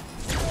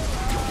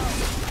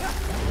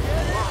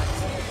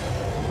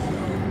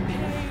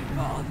 Pay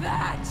for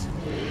that!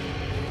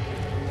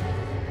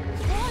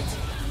 What?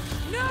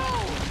 No!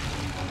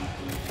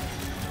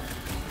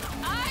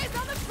 Eyes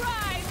on the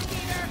prize,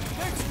 Peter!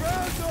 Next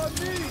round's on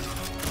me.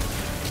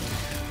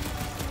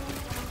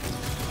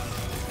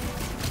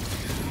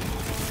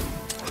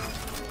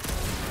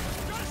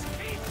 Just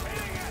keep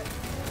hitting it!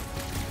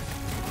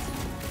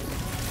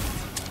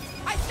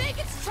 I think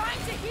it's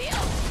trying to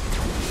heal!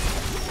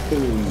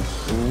 Boom.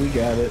 We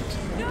got it.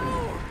 No!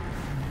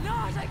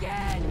 Not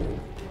again!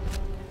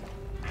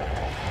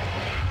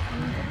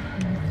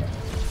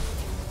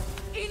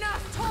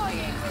 Enough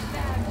toying with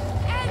them!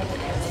 End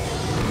this!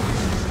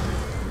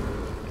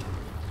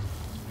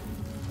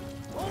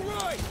 All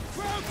right,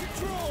 ground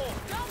control.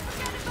 Don't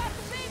forget about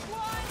the big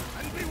one!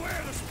 And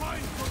beware the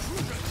spine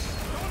protrusion.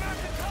 Don't have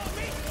to tell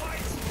me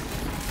twice.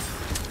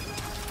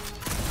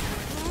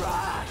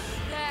 Rush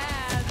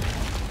them!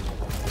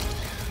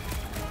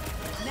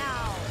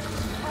 Now,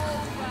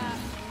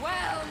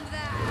 overwhelm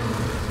them!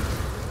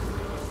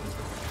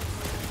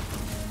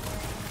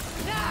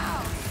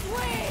 Now,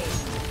 swing!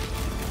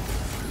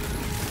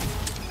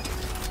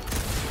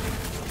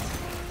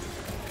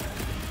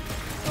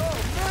 Oh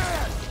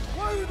man,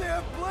 why do they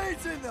have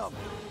blades in them?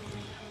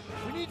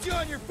 We need you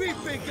on your feet,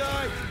 big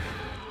guy.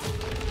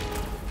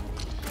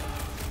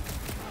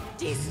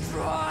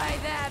 Destroy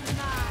them,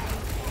 knife!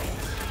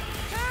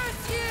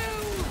 Curse you!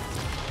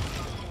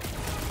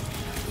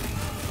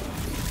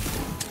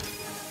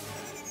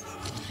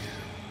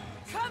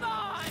 Come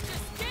on,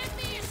 just give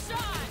me a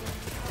shot!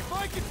 If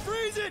I can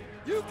freeze it,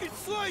 you can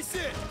slice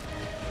it.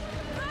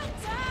 About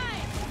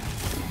time!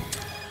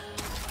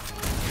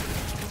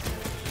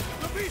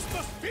 The beast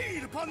must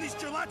feed upon these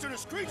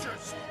gelatinous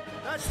creatures.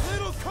 That's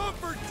little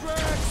comfort,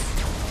 Drax.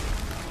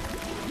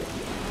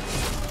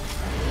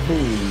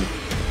 Boom.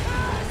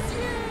 Curse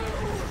you!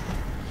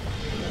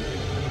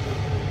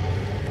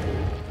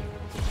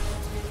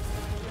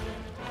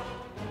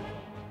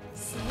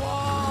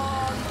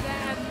 Swarm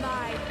them,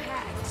 my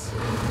pet!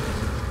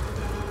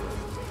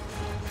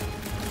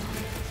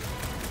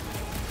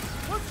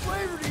 What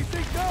flavor do you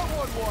think that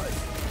one was?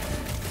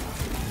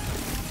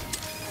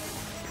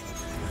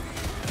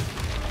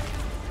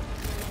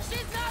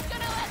 She's not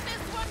gonna let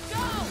this one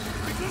go!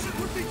 Because it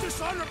would be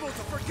dishonorable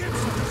to forgive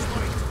such a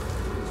slight.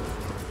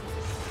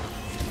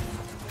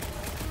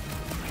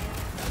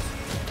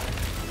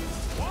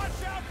 Watch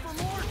out for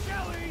more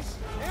jellies!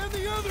 And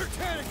the other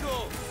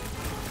tentacles.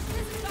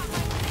 This has got my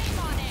name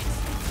on it!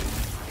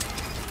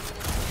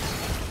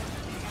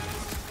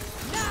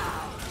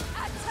 Now,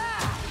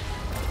 attack!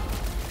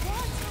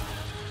 What?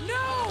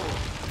 No!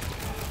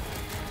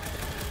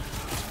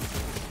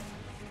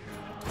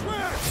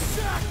 Drax,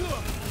 sack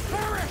them.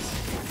 Perish.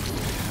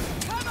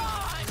 Come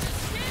on,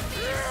 just give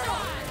me a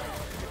shot!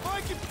 If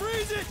I can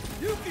freeze it,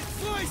 you can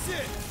slice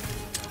it.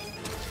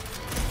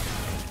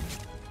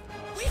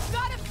 We've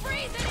gotta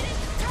freeze it in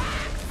its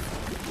tracks!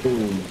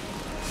 Boom.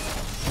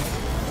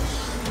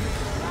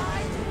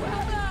 Right,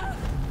 Weather!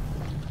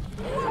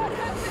 What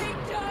have they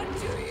done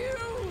to you?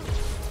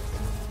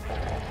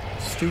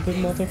 Stupid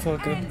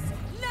motherfucker. And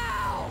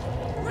now,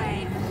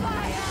 rain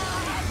fire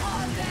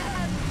upon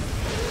them!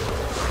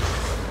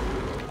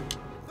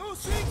 Those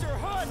things are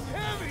hot and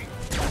heavy.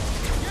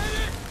 Get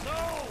it?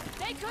 No!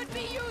 They could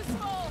be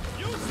useful!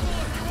 Useful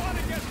if you want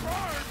to get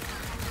burned!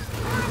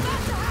 We're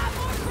about to have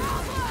more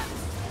problems!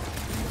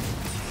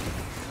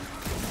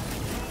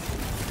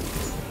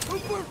 Who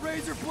put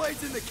razor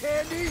blades in the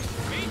candy?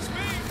 Beats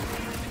me!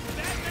 It's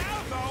dead now,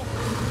 though!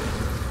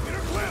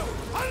 Peter Quill,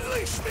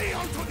 unleash me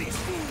onto these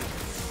fools!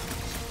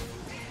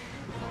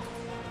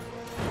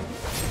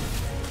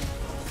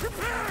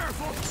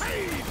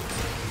 Blade!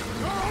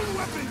 Your own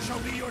weapon shall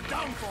be your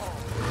downfall!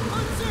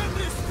 Unzip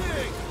this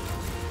thing!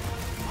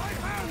 My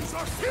hands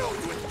are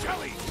filled with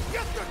jelly!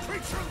 Get the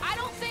creature! I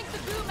don't think the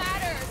goo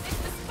matters. It's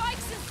the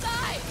spikes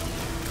inside.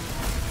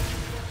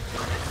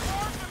 It's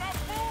hard enough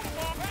boom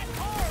bomb. That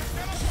car's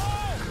gonna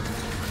blow.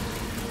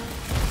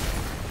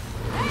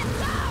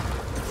 Hands up!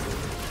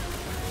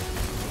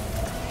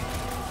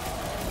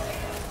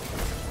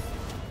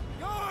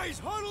 Guys,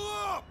 huddle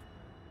up!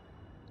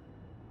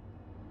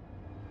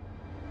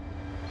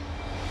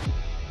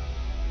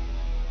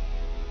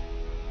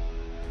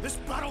 This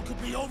battle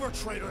could be over,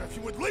 traitor, if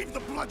you would leave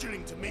the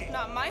bludgeoning to me.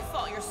 Not my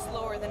fault you're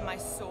slower than my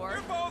sword.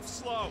 You're both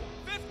slow.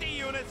 50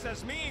 units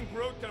as me and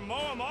Groot can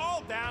mow them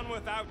all down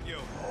without you.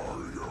 I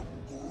am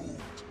Groot.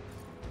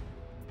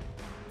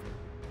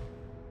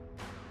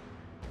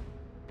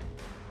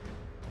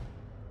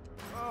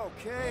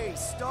 Okay,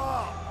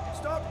 stop.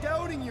 Stop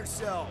doubting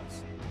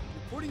yourselves.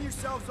 You're putting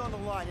yourselves on the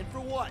line, and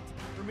for what?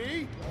 For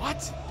me?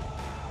 What?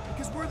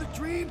 Because we're the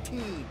dream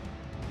team.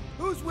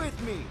 Who's with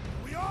me?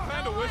 We are.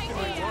 Kinda wish we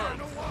idea. weren't.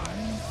 know why.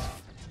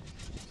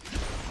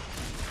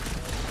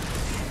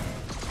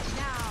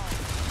 Now,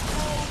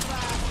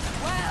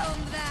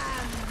 overwhelm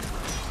them!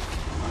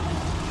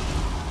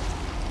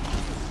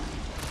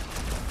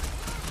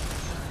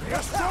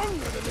 They're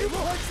stronger than they You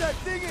look. punch that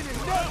thing into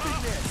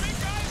nothingness! Big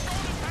guys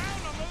going to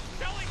town on those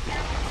jelly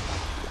cannons.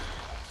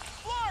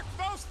 Look,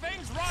 those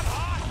things run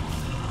hot.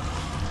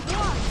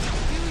 What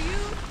do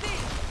you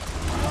think?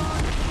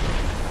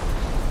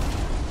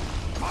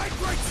 My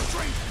great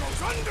strength goes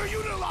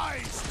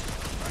underutilized!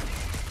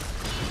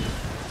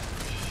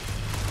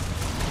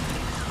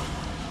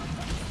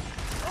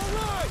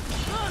 Alright!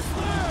 Last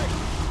leg!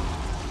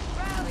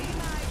 Rally,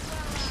 my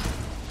dweller!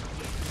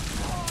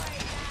 Destroy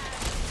them!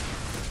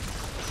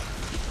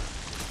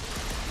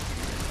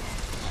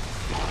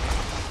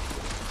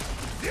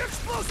 The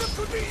explosive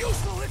could be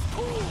useful if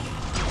cooled!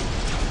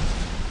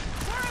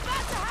 We're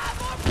about to have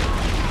more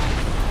problems.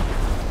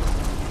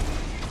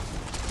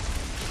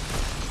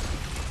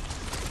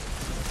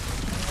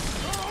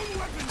 Your own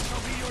weapon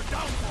shall be your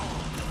downfall!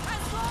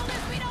 As long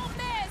as we don't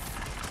miss.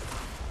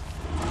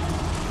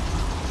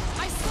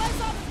 I slice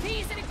off a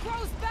piece and it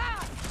grows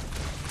back.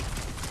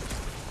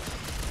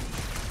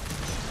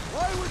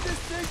 Why would this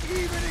thing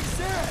even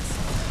exist?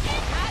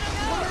 I don't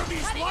know. What are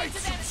these Cutting lights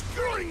into them is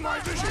obscuring my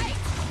pretty vision? right.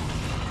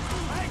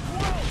 Hey,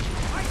 Quill,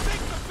 I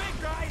think the big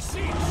guy's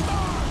seeing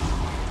stars.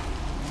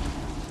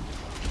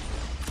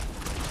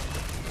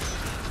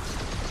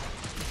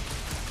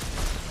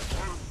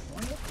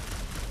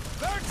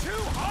 They're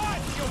too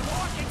hot, you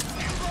walking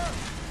timber.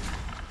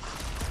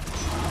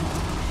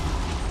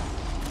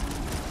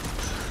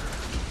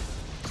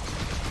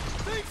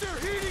 Things are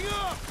heating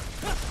up!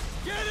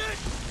 Get it?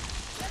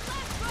 Then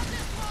let's run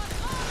this one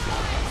all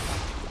right.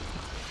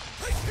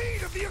 Take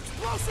heed of the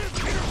explosive,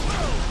 Peter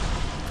Quill!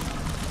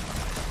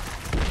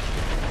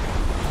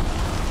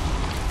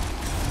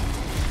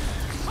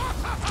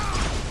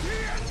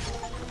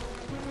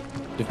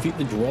 Defeat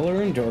the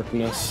Dweller in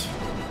Darkness.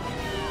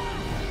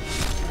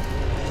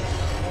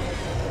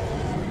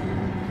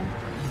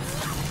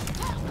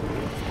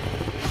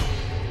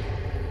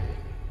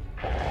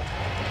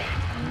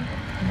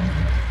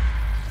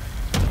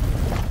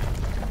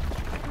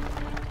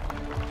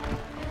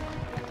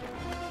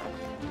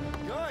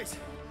 Guys,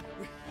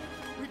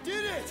 we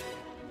did it!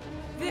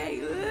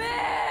 They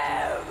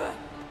live!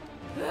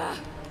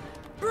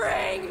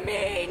 Bring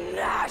me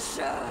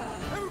Nasha!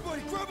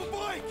 Everybody grab a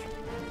bike!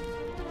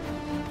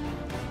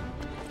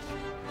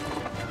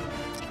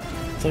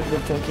 It's like the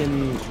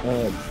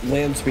fucking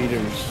land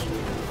speeders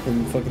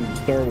from fucking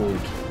Star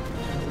Wars.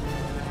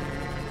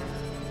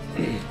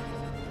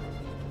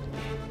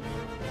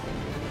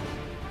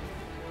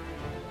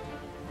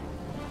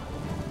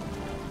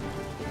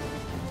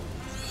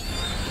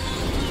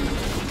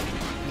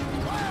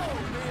 Wow,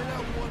 man,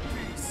 that one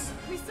piece!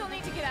 We still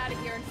need to get out of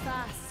here and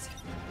fast.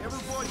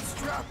 Everybody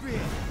strap in!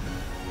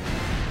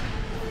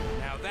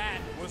 Now that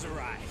was a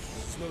ride.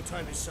 There's no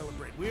time to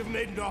celebrate. We have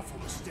made an awful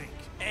mistake.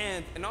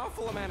 And an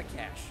awful amount of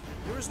cash.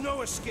 There is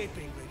no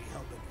escaping Lady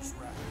Hellbender's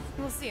wrath.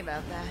 We'll see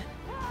about that.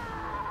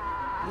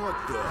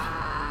 What the?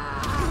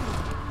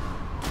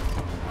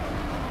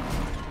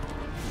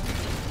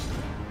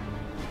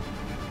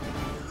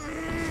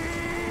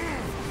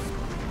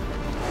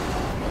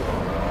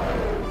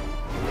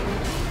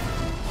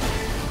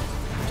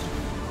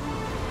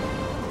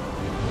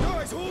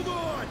 Guys, hold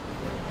on!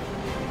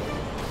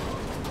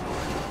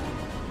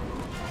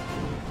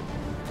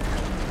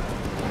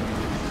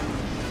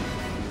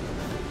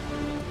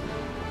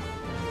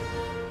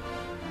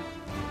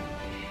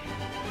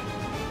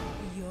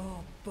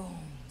 Your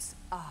bones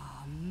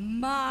are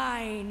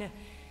mine,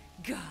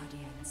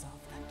 guardians of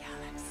the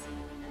galaxy.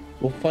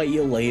 We'll fight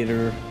you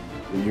later.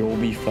 You'll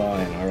be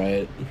fine,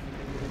 alright?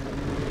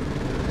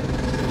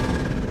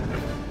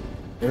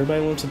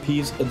 Everybody wants a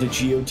piece of the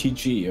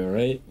GOTG,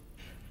 alright?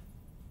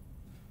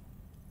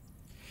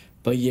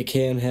 But you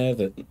can't have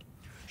it.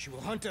 She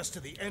will hunt us to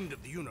the end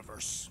of the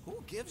universe.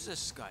 Who gives a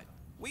scut?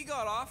 We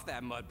got off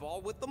that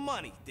mudball with the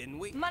money, didn't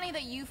we? Money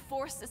that you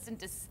forced us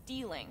into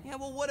stealing. Yeah,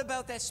 well, what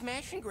about that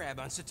smash and grab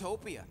on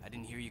Zootopia? I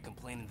didn't hear you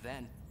complaining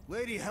then.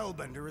 Lady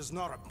Hellbender is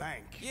not a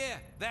bank. Yeah,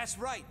 that's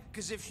right.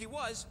 Because if she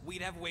was,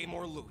 we'd have way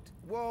more loot.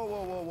 Whoa,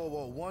 whoa, whoa, whoa,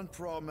 whoa. One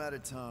problem at a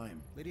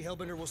time. Lady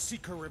Hellbender will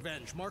seek her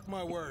revenge. Mark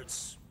my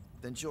words.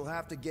 Then she'll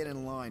have to get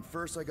in line.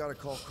 First, I gotta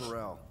call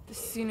Corel. The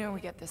sooner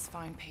we get this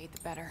fine paid,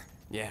 the better.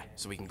 Yeah,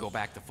 so we can go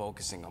back to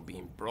focusing on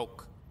being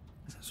broke.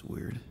 That's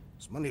weird.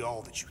 Is money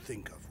all that you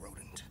think of,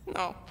 rodent?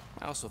 No,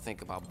 I also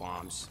think about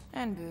bombs.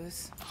 And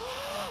booze.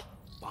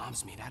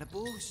 Bombs made out of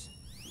booze.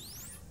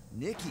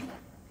 Nikki!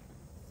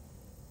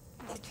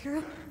 Is it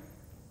true?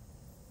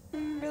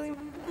 Really?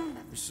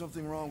 There's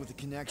something wrong with the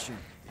connection.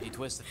 Did you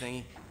twist the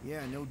thingy?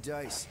 Yeah, no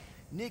dice.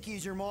 Nikki,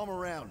 is your mom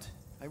around?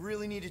 I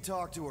really need to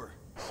talk to her.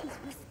 She's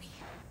with me.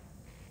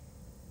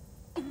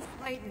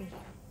 Inside me.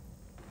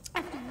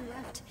 After you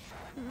left,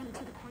 we went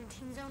to the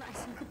quarantine zone. I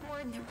seen the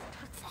board and there was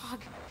dark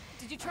fog.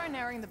 Did you try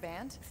narrowing the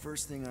band?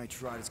 First thing I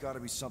tried, it's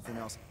gotta be something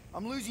else.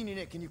 I'm losing you,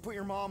 Nick. Can you put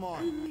your mom I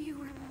on? knew you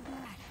were bad.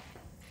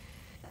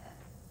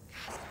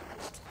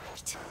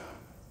 Light.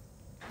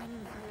 I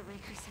knew the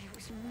Raker said it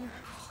was a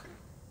miracle.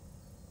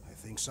 I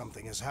think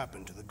something has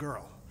happened to the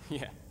girl.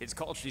 Yeah, it's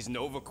called she's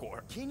Nova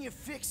Corps. Can you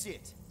fix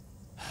it?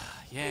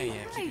 Yeah,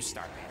 keep your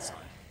star pants on.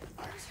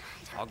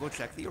 I'll go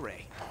check the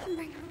array. I can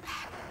bring her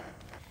back.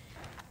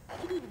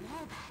 Give me the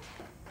ball back.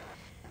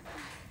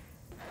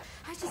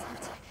 I just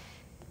have to...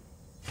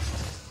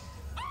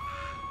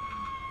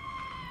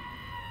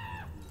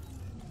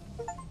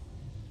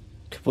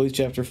 Complete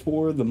chapter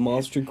 4, The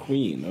Monster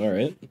Queen.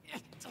 Alright.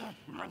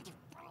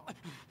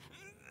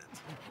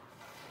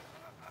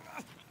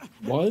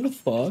 Why the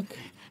fuck?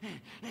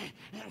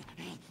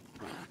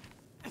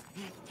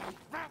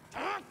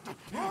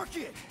 Mark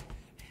it!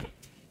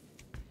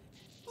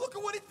 Look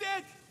at what it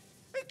did!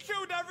 It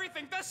chewed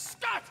everything! The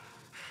scut!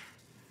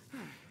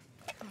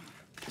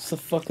 It's the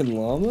fucking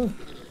llama?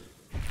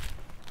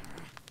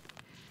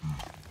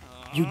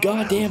 You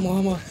goddamn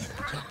llama!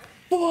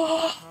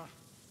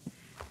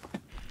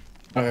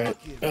 Alright.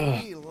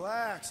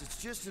 Relax,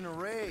 it's just an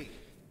array.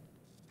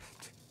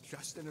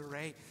 Just an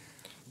array.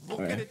 Look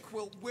Alright. at it,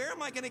 Quill. Where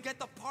am I gonna get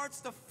the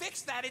parts to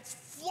fix that? It's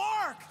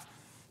flarked!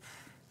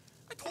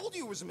 I told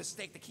you it was a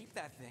mistake to keep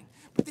that thing.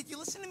 But did you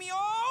listen to me?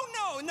 Oh,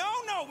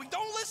 no! We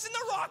don't listen to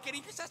Rocket.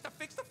 He just has to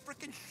fix the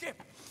frickin'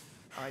 ship.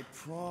 I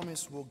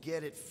promise we'll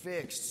get it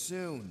fixed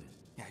soon.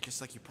 Yeah, just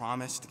like you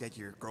promised to get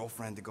your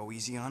girlfriend to go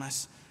easy on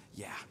us?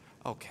 Yeah,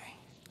 okay.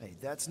 Hey,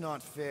 that's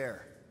not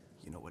fair.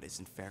 You know what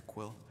isn't fair,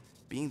 Quill?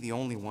 Being the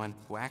only one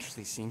who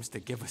actually seems to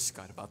give a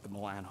scut about the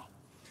Milano.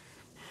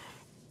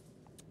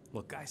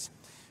 Look, guys,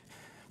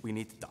 we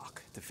need the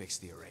dock to fix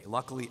the array.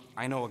 Luckily,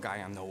 I know a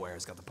guy on Nowhere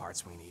has got the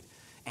parts we need.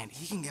 And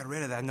he can get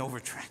rid of that Nova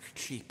tracker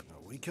cheap.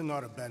 We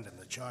cannot abandon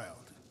the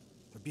child.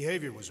 Her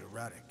behavior was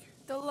erratic.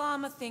 The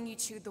llama thing you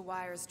chewed the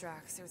wires,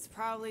 Drax. It was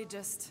probably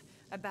just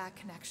a bad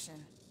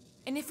connection.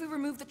 And if we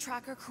remove the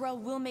tracker,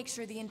 Corel will make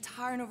sure the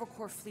entire Nova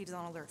Corps fleet is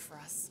on alert for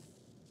us.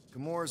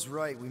 Gamora's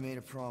right, we made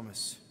a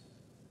promise.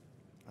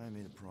 I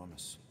made a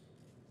promise.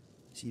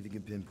 See if you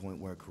can pinpoint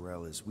where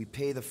Corel is. We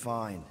pay the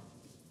fine.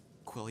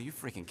 Quill, are you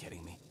freaking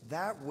kidding me?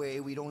 That way,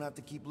 we don't have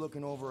to keep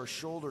looking over our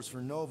shoulders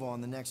for Nova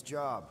on the next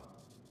job.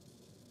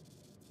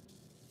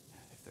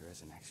 If there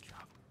is a next job.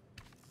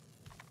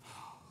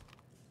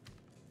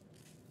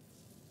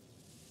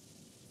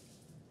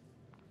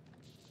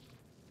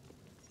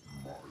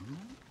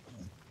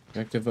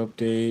 Active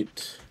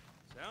update.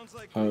 Sounds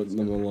like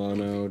The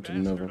Milano to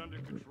Nova. under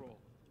control.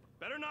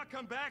 Better not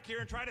come back here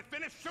and try to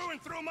finish chewing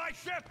through my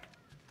ship,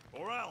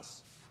 or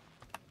else.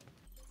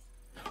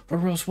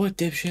 Or else what,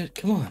 dipshit?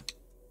 Come on.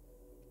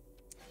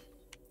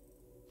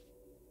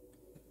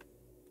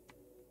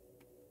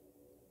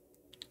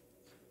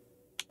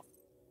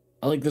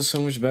 I like this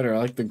so much better. I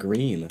like the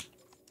green.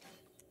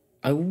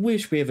 I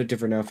wish we have a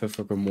different outfit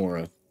for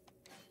Gamora.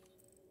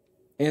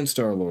 And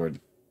Star-Lord.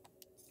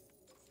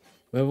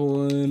 We have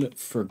one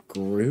for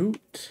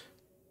Groot.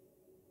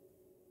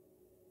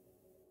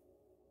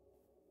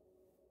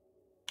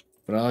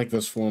 But I like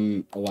this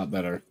one a lot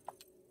better.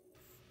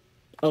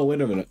 Oh,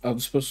 wait a minute. I'm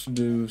supposed to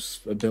do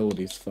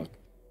abilities. Fuck.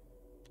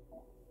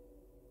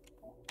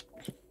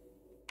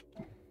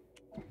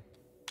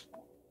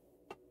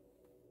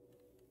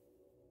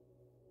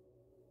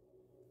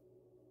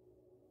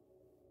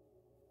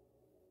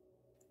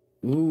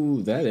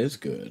 Ooh, that is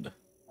good.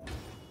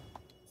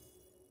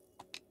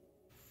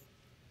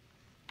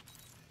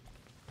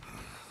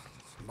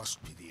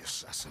 Must be the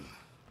assassin.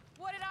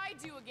 What did I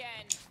do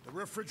again? The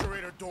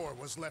refrigerator door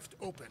was left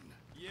open.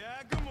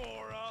 Yeah,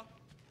 Gamora.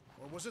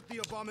 Or was it the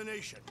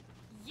abomination?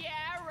 Yeah,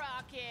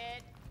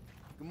 Rocket.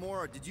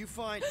 Gamora, did you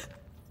find...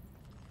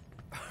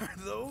 Are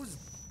those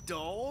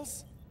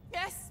dolls?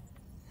 Yes.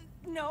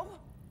 No.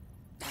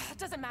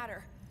 Doesn't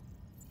matter.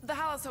 The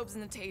Haloscope's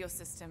in the Teo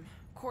system.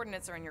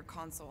 Coordinates are in your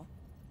console.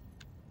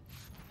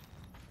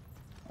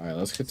 Alright,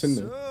 let's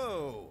continue.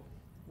 So,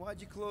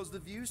 why'd you close the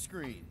view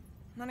screen?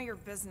 None of your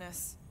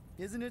business.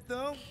 Isn't it,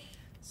 though?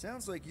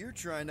 Sounds like you're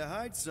trying to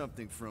hide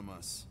something from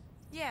us.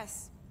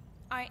 Yes,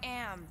 I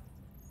am.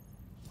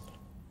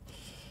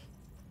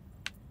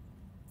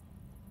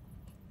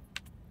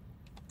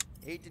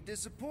 Hate to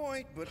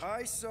disappoint, but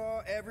I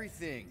saw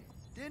everything.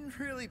 Didn't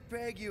really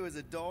peg you as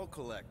a doll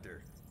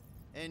collector.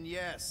 And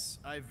yes,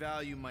 I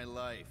value my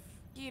life.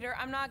 Peter,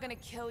 I'm not gonna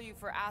kill you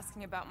for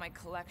asking about my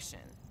collection.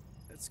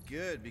 That's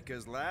good,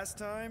 because last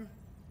time...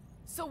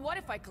 So what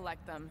if I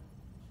collect them?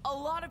 A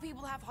lot of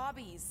people have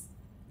hobbies.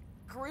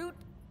 Groot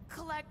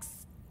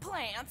collects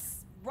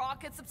plants,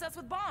 Rocket's obsessed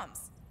with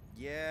bombs.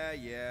 Yeah,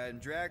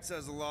 and Drax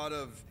has a lot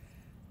of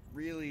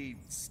really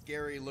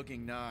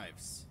scary-looking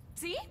knives.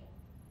 See?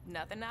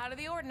 Nothing out of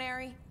the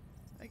ordinary.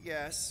 I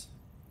guess.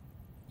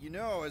 You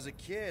know, as a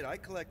kid, I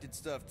collected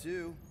stuff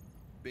too.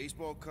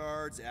 Baseball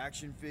cards,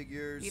 action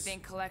figures... You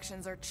think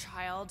collections are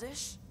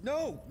childish?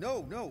 No,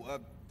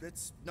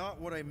 that's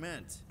not what I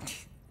meant.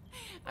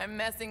 I'm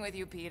messing with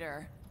you,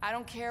 Peter. I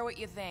don't care what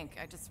you think.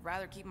 I'd just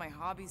rather keep my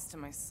hobbies to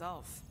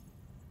myself.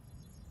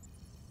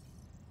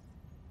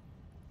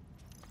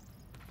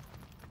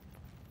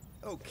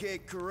 Okay,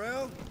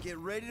 Corel, get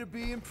ready to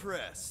be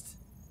impressed.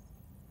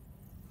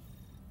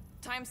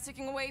 Time's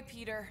ticking away,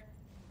 Peter.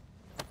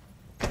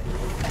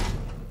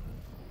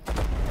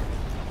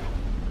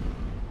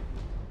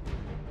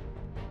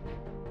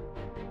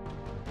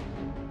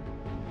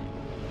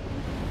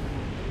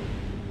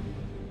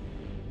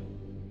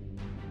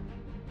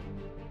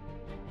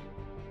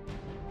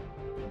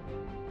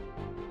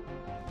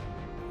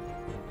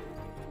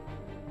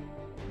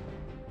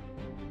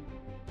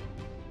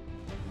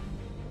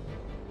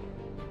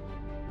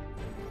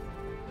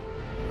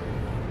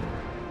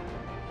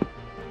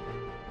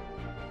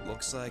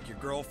 Looks like your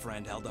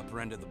girlfriend held up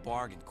her end of the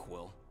bargain,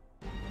 Quill.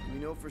 We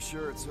know for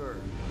sure it's her.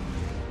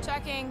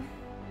 Checking.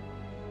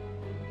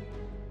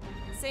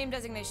 Same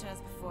designation as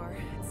before.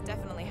 It's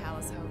definitely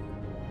Hallis Hope.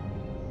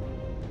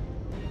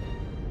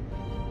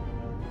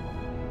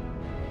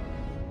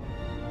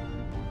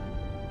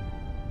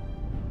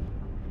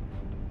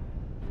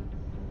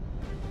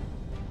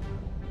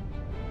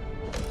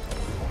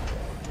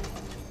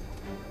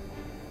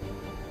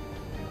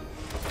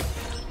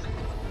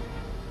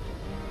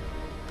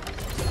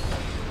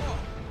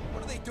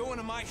 Doing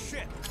to my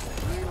ship?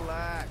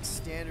 Relax,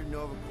 standard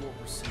Nova Corps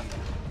procedure.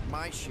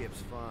 My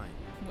ship's fine.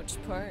 Which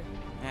part?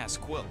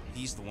 Ask Quill.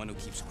 He's the one who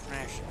keeps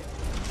crashing.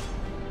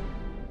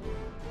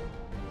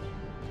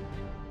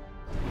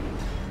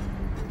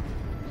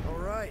 All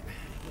right,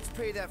 let's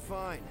pay that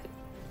fine.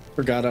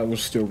 Forgot I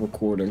was still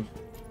recording.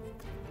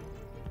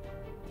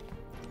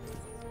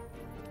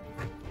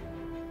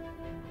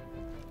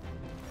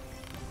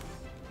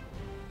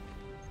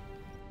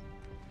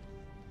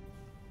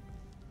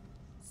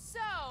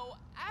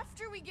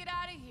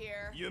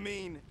 You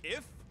mean,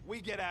 if we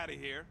get out of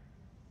here?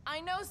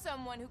 I know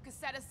someone who could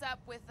set us up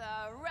with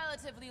a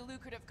relatively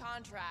lucrative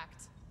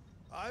contract.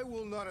 I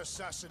will not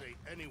assassinate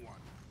anyone.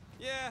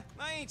 Yeah,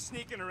 I ain't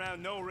sneaking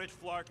around no rich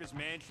flarker's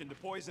mansion to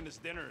poison his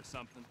dinner or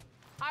something.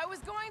 I was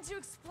going to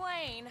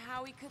explain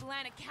how we could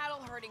land a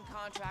cattle herding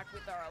contract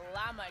with our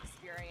llama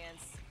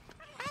experience.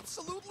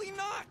 Absolutely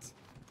not!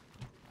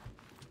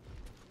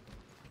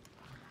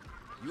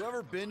 You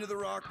ever been to the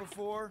Rock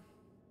before?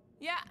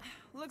 Yeah,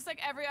 looks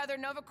like every other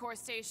Nova Corps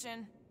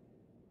station.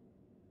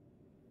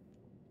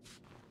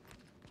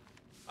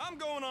 I'm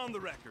going on the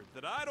record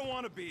that I don't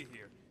want to be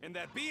here, and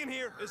that being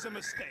here is a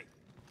mistake.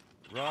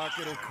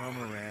 Rocket'll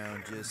come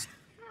around, just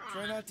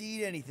try not to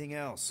eat anything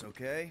else,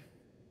 okay?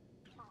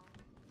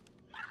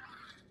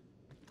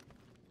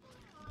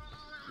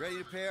 Ready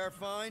to pay our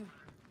fine?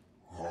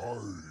 I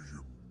am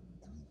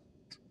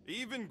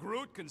Even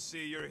Groot can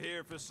see you're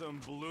here for some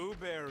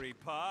blueberry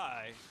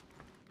pie.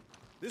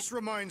 This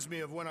reminds me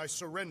of when I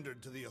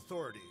surrendered to the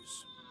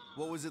authorities.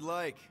 What was it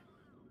like?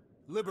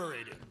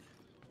 Liberating.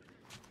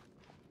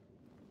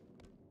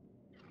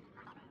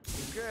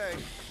 Okay,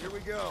 here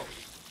we go.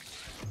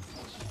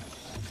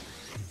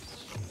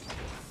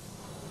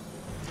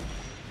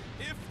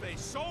 If they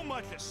so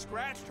much as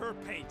scratched her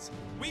paints,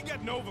 we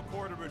get Nova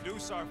Corps to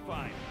reduce our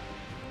fine.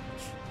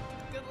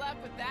 Good luck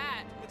with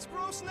that. It's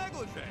gross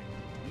negligee.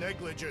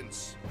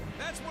 Negligence.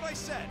 That's what I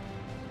said.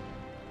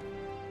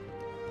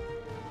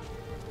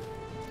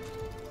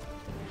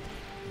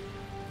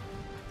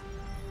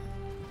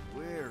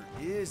 Where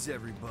is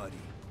everybody?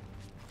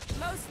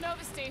 Most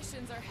Nova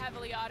stations are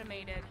heavily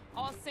automated,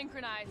 all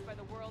synchronized by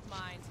the world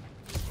mind.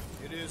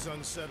 It is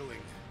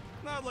unsettling.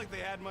 Not like they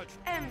had much.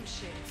 M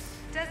ships.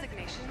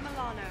 Designation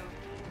Milano.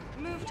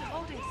 Move to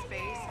holding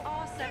space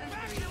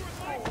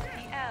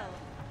R734PL.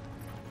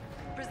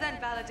 Present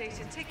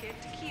validated ticket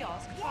to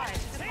kiosk prior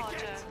to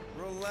departure.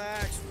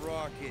 Relax,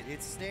 Rocket.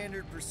 It's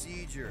standard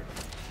procedure.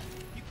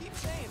 You keep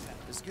saying that.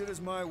 As good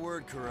as my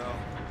word, Corel.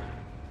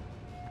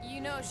 You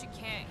know she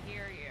can't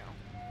hear you.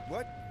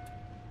 What?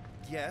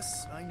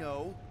 Yes, I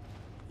know.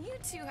 You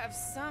two have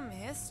some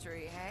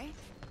history, hey?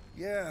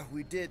 Yeah,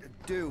 we did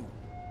do.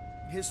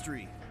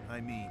 History,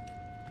 I mean.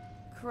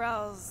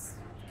 Corel's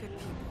good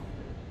people.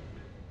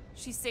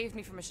 She saved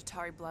me from a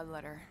Shatari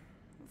bloodletter.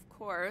 Of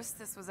course,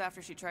 this was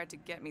after she tried to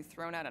get me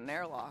thrown out an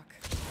airlock.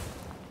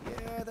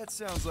 Yeah, that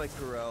sounds like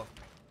Corel.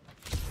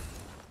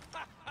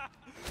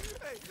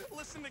 Hey,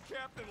 listen to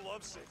Captain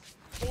Lovesick.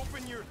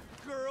 Hoping your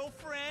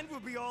girlfriend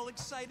would be all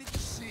excited to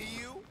see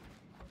you.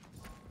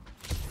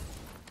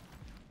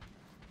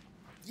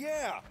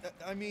 Yeah,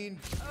 I mean...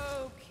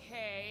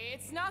 Okay,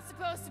 it's not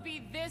supposed to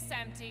be this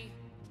empty.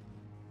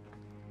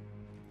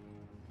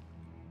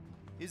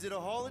 Is it a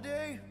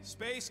holiday?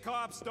 Space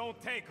cops don't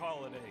take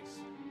holidays.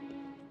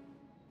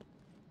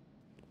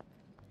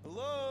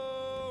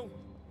 Hello?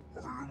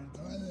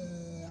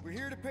 We're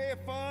here to pay a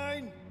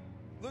fine.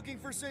 Looking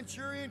for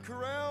Centurion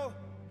Corel?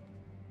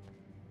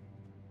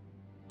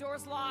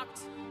 Door's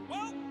locked.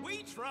 Well,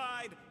 we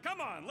tried. Come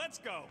on, let's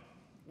go.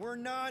 We're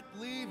not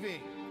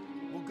leaving.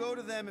 We'll go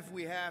to them if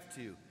we have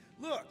to.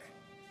 Look,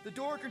 the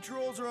door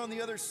controls are on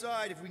the other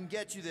side if we can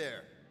get you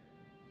there.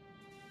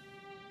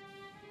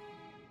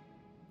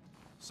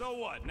 So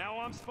what, now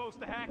I'm supposed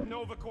to hack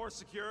Nova Corps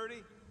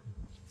security?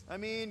 I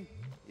mean,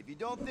 if you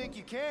don't think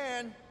you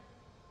can...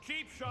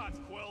 Cheap shots,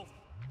 Quill.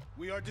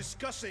 We are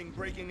discussing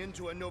breaking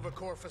into a Nova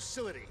Corps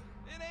facility.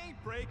 It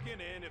ain't breaking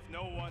in if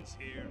no one's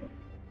here.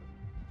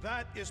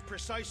 That is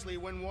precisely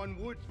when one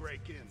would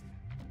break in.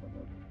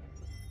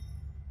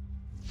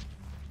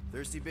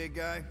 Thirsty, big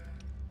guy?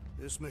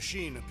 This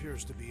machine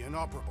appears to be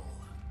inoperable.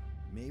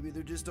 Maybe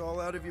they're just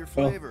all out of your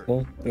Oh, flavor.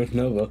 well, there's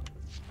Nova.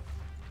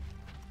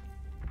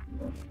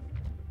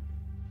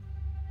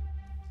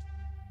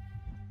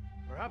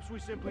 Perhaps we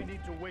simply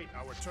need to wait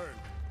our turn.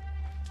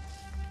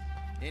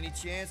 Any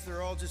chance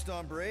they're all just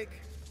on break?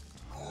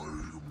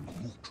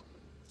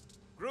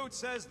 Groot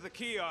says the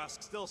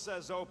kiosk still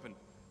says open.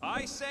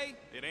 I say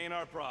it ain't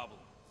our problem.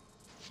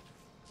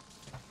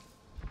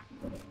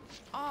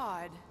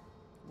 Odd.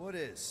 What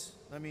is?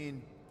 I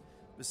mean,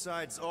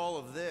 besides all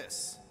of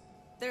this.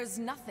 There's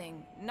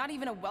nothing. Not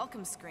even a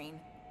welcome screen.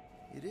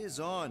 It is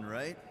on,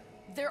 right?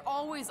 They're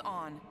always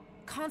on.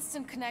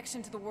 Constant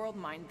connection to the world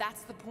mind,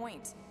 that's the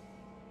point.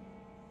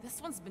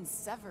 This one's been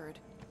severed.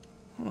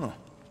 Huh.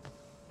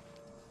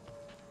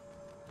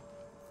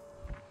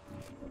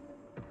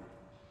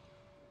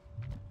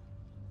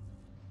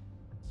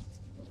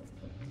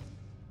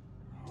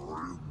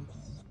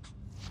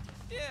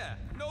 Yeah,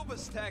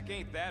 Nova's tech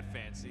ain't that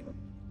fancy.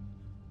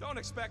 Don't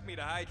expect me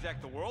to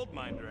hijack the world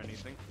mind or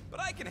anything,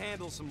 but I can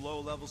handle some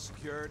low-level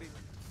security.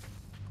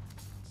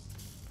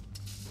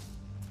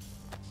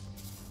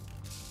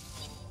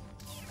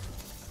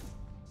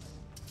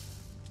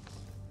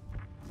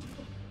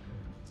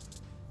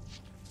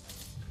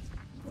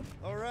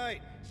 All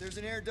right, there's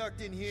an air duct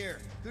in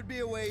here. Could be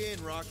a way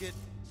in, Rocket.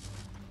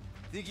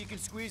 Think you can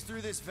squeeze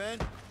through this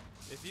vent?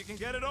 If you can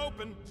get it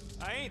open,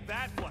 I ain't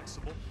that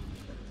flexible.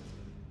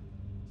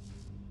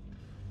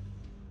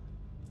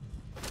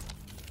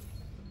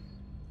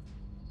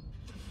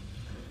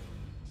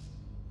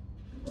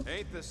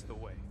 Ain't this the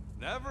way?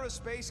 Never a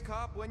space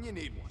cop when you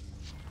need one.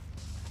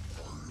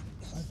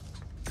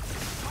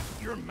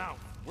 Shut your mouth!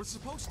 We're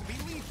supposed to be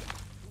leaving.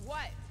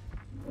 What?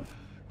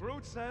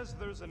 Groot says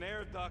there's an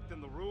air duct in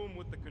the room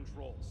with the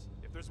controls.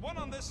 If there's one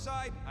on this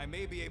side, I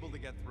may be able to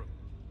get through.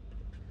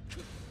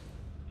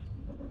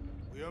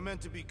 We are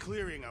meant to be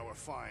clearing our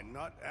fine,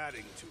 not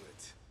adding to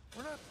it.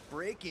 We're not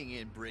breaking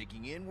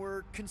in,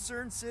 we're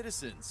concerned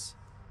citizens.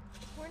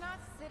 We're not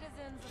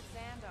citizens of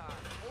Xandar,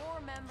 or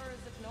members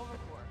of Nova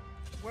Corps.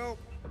 Well,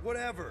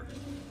 whatever.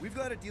 We've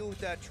got to deal with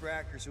that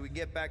tracker so we can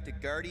get back to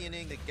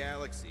guardianing the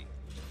galaxy.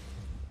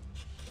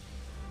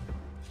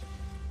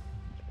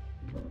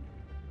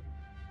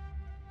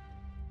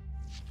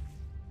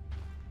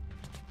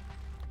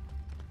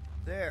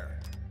 There.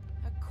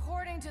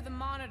 According to the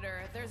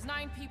monitor, there's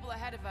 9 people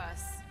ahead of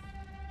us.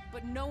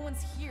 But no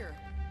one's here.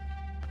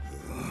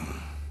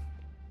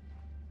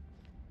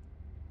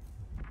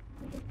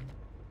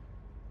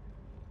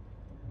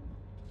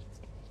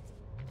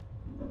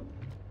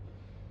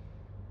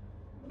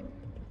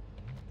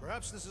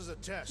 Perhaps this is a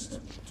test,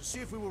 to see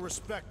if we will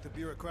respect the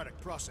bureaucratic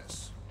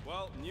process.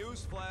 Well,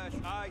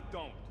 newsflash, I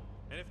don't.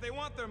 And if they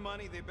want their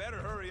money, they better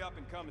hurry up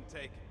and come and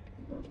take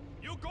it.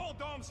 You Gold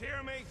Domes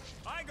hear me?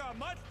 I got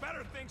much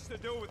better things to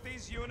do with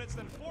these units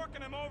than forking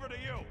them over to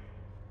you.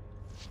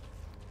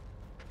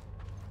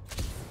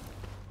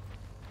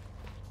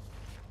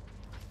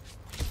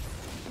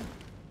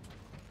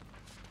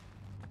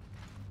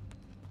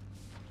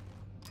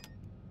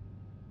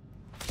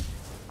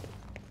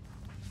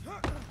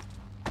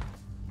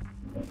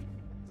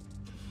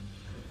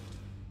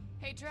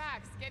 Hey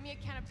Drax, get me a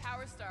can of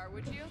Power Star,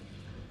 would you?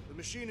 The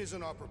machine is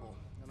inoperable,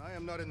 and I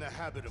am not in the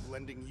habit of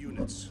lending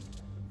units.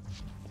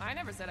 I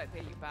never said I'd pay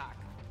you back.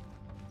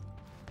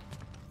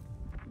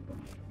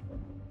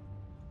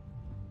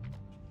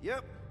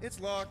 Yep,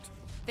 it's locked.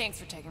 Thanks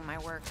for taking my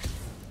work.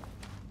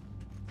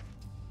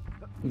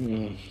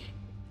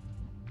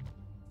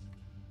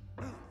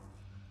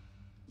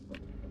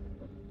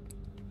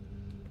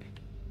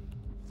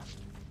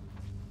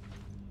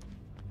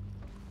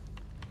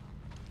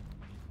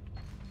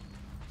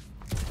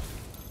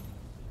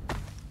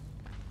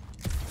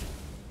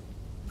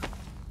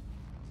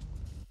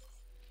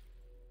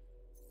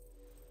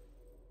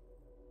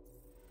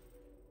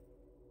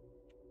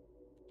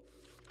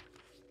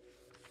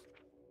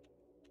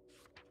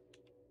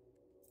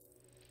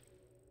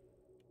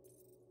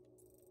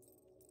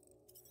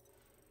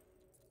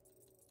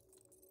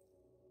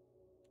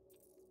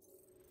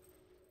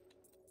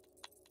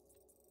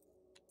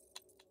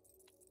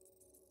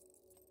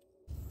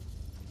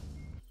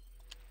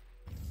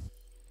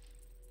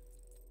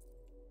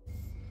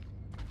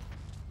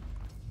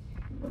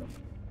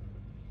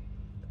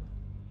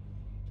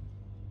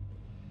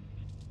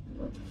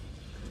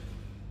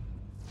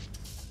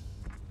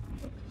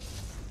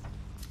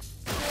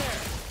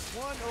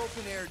 one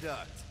open air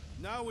duct.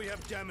 Now we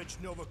have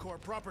damaged Nova Corps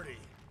property.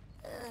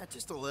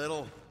 Just a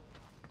little.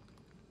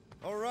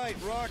 All right,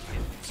 Rocket.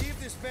 See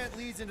if this vent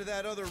leads into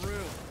that other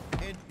room.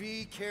 And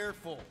be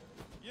careful.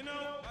 You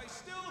know, I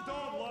still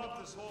don't love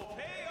this whole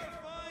pay or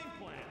fine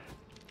plan.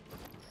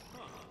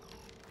 Huh.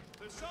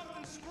 There's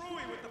something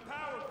screwy with the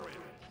power grid.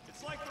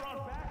 It's like they're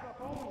on backup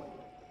only.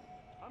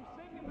 I'm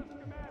syncing the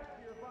schematics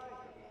to your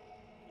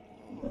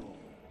Viking.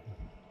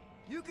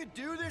 You could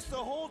do this the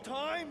whole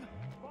time?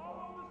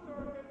 Follow the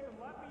circuits and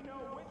let me know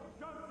which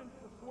junctions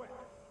to switch.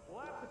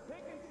 We'll have to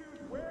pick and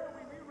choose where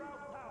we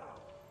reroute power.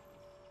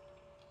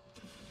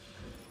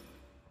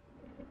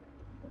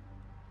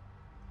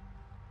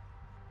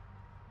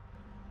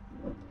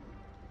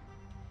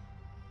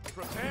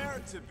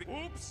 Prepare to be...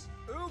 Oops!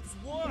 Oops,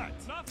 what?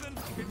 Nothing.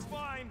 It's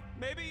fine.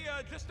 Maybe,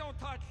 just don't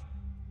touch.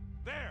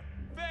 There.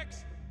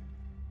 Fixed.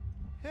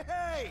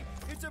 Hey!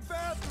 It's a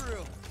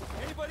bathroom!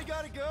 Anybody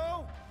gotta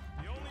go?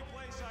 The only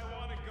place I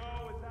want to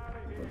go is out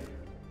of here.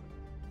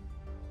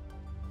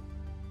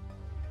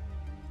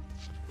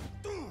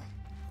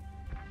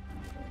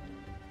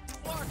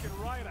 Fucking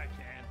right I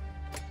can.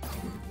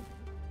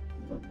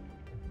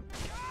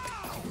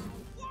 Ow!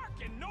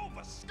 Fucking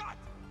Nova Scott!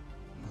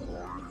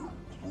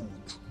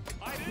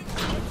 I didn't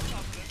touch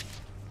something.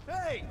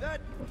 Hey,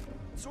 that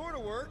sorta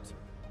worked.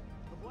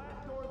 The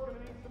blast door's gonna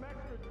need some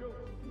extra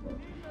juice. See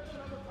if there's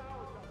another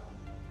power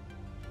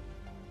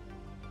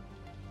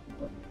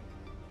cut.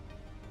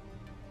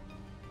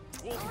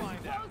 We'll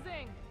find out.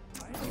 Closing!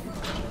 I ain't got a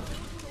lot of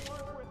juice to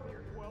work with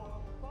here, Quill.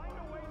 Find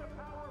a way to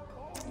power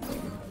both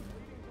doors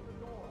leading to the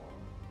door.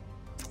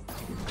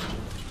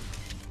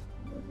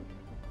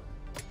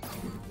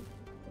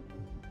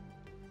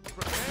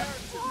 Prepare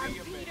to be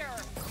a Peter!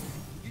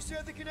 You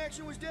said the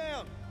connection was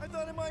down. I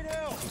thought it might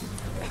help.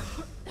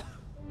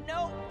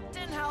 No,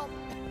 didn't help.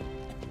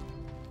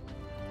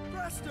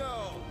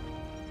 Presto!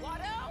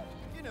 Watto?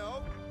 You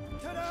know,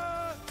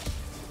 ta-da!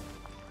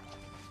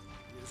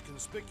 He is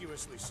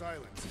conspicuously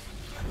silent.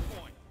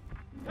 Point.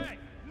 Hey,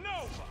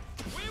 Nova!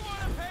 We want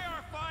to pay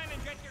our fine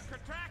and get your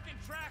tracking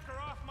tracker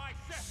off my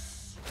ship.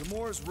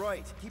 Gamora's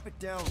right. Keep it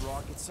down,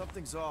 Rocket.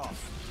 Something's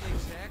off.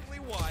 Exactly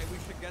why we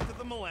should get to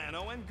the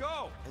Milano and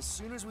go. As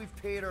soon as we've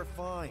paid our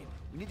fine,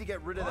 we need to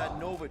get rid of that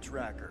Nova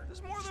tracker.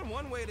 There's more than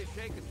one way to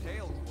shake a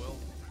tail, Quill.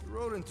 The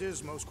rodent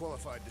is most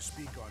qualified to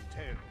speak on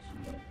tails.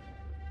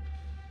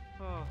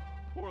 Oh,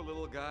 poor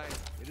little guy.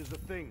 It is a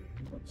thing.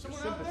 Your Someone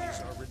out sympathies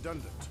there! are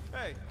redundant.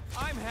 Hey,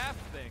 I'm half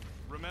thing,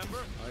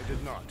 remember? I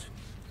did not.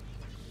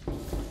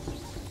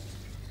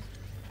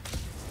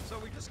 So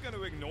we just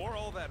gonna ignore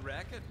all that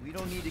racket? We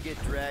don't need to get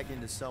dragged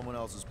into someone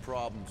else's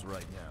problems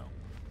right now.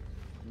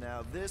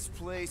 Now, this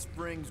place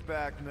brings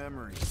back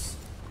memories.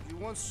 You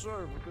once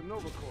served with the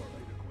Nova Corps,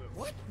 Leader Quill.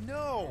 What?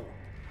 No!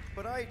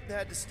 But I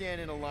had to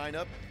stand in a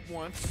lineup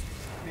once,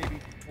 maybe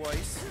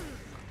twice.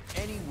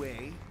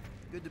 Anyway,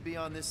 good to be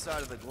on this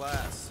side of the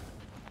glass.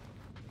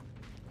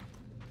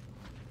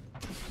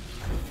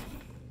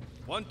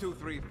 1, 2,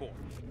 3, 4.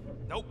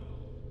 Nope.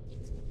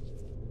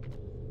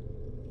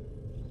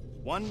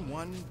 1,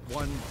 1,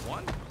 1,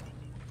 1.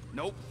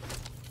 Nope.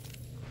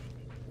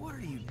 What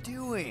are you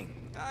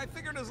doing? I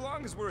figured as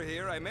long as we're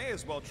here, I may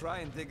as well try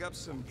and dig up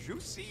some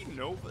juicy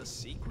Nova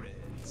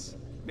secrets.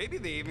 Maybe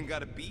they even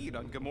got a bead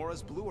on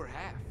Gamora's bluer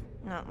half.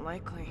 Not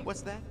likely.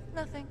 What's that?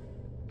 Nothing.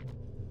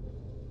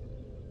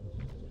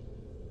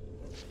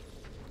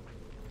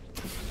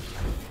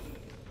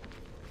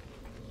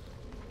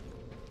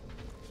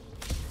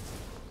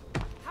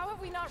 How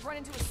have we not run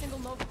into a single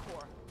Nova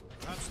Corps?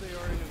 Perhaps they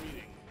are in a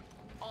meeting.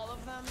 All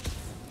of them?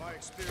 In my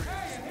experience,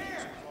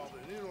 meetings involve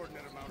an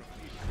inordinate amount of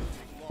people and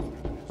take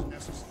longer than is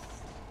necessary.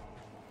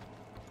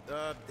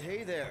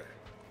 Hey there.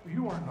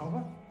 You aren't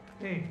Nova.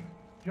 Hey,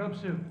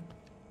 jumpsuit.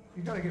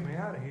 You gotta get me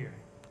out of here.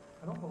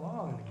 I don't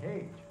belong in a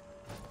cage.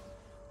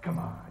 Come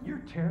on, you're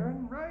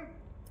Terran, right?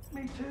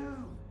 Me too.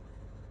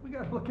 We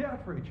gotta look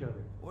out for each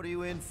other. What are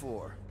you in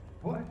for?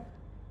 What?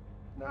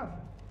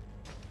 Nothing.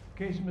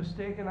 Case of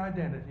mistaken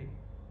identity.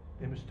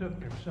 They mistook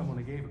me for someone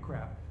who gave a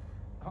crap.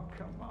 Oh,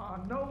 come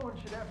on. No one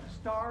should have to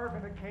starve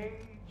in a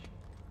cage.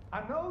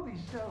 I know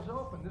these cells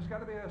open. There's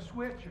gotta be a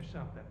switch or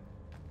something.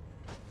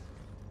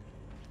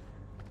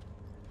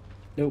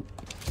 Nope.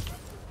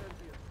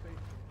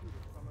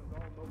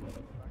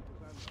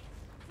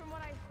 From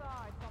what I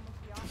saw, it's almost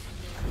the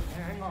opposite.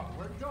 Hey, hang on.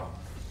 Where'd it go?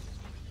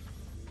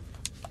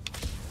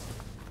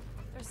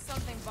 There's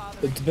something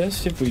bothering It's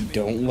best if we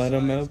don't let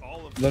him out.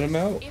 Let him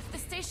out. If the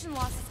station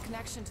lost its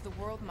connection to the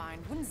world mine,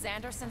 wouldn't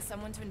Xander send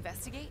someone to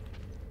investigate?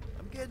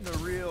 I'm getting a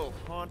real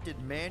haunted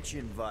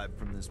mansion vibe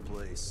from this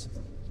place.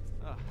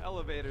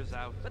 Elevator's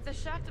out. But the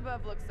shaft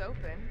above looks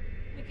open.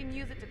 We can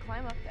use it to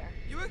climb up there.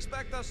 You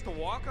expect us to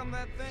walk on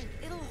that thing?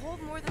 It'll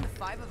hold more than the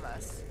 5 of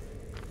us.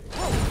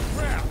 Oh,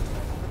 crap!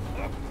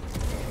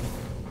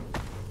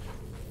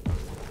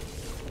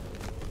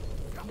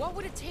 What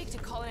would it take to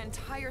call an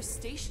entire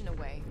station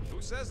away?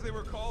 Who says they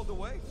were called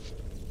away?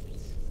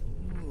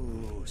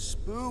 Ooh,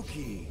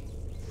 spooky.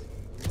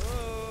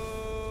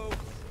 Whoa!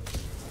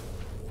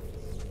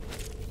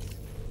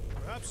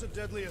 Perhaps a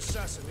deadly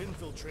assassin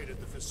infiltrated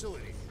the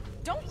facility.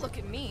 Don't look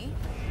at me.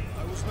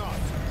 I was not.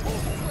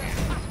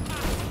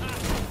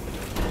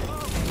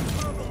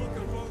 Have a look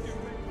at both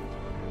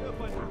you. A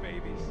bunch of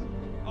babies.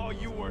 Oh,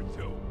 you were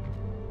too.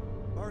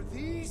 Are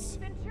these?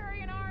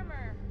 Centurion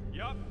armor.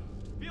 Yup.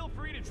 Feel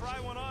free to try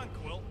one on,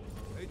 Quill.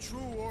 A true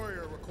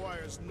warrior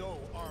requires no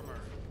armor.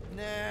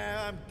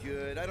 Nah, I'm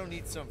good. I don't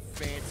need some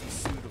fancy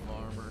suit of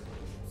armor.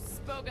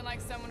 Spoken like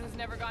someone who's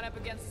never gone up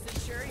against a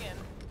Centurion.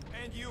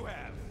 And you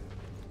have.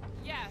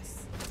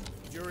 Yes.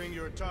 During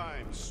your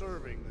time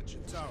serving the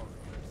Chitauri.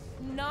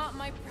 Not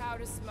my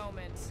proudest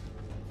moment.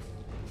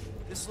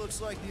 This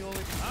looks like the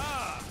only...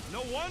 Ah,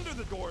 no wonder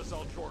the door's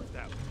all jorked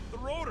out. The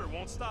rotor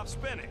won't stop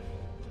spinning.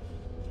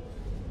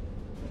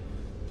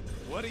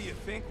 What do you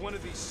think one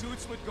of these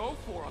suits would go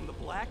for on the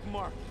black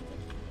market?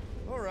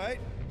 All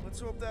right, let's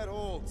hope that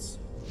holds.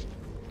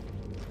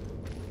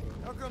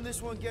 How come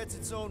this one gets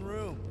its own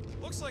room?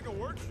 Looks like a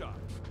workshop.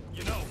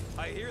 You know,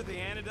 I hear they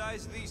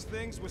anodize these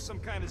things with some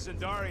kind of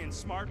Zendarian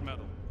smart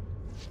metal.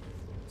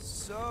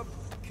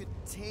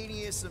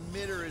 Subcutaneous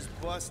emitter is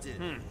busted.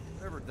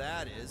 Whatever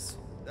that is.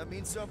 That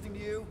means something to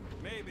you?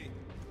 Maybe.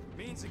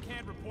 Means it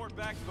can't report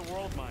back to the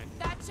world mine.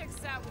 That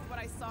checks out with what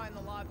I saw in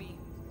the lobby.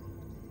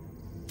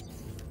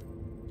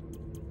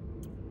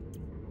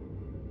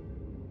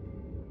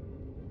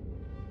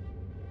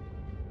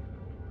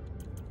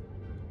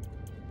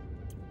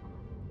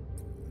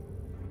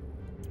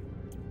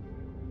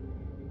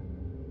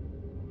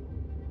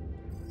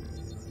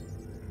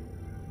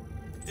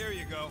 Here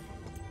you go.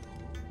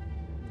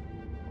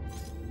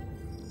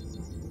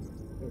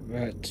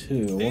 That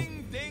too.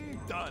 Ding, ding,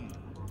 done.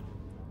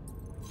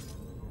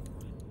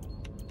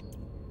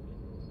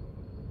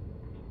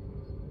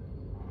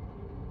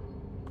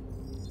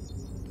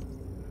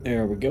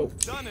 There we go.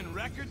 Done in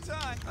record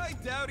time. I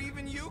doubt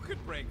even you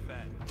could break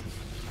that.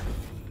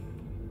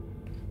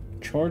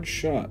 Charge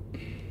shot.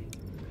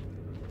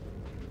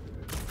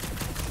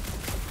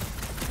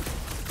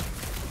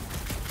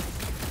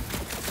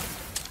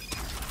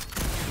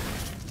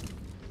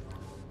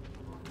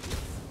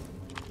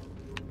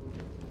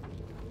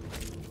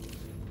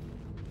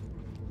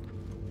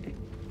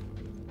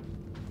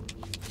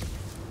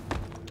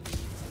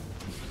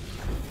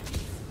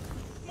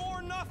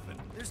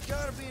 There's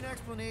gotta be an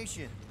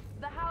explanation.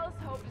 The House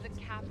Hope is a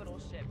capital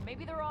ship.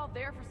 Maybe they're all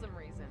there for some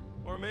reason.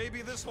 Or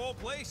maybe this whole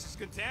place is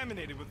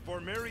contaminated with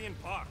Vormirian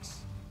pox.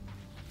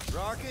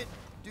 Rocket,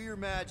 do your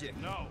magic.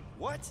 No.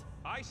 What?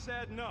 I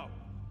said no.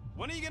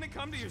 When are you gonna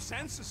come to your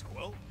senses,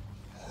 Quill?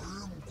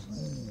 I am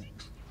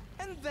Groot.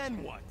 And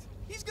then what?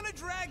 He's gonna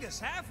drag us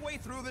halfway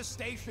through this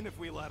station if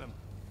we let him.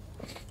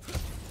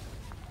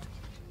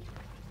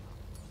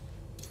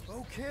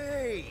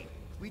 Okay.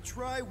 We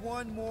try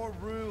one more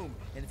room,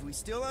 and if we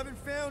still haven't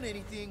found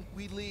anything,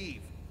 we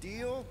leave.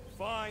 Deal?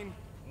 Fine.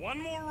 One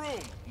more room.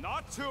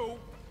 Not two.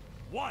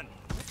 One.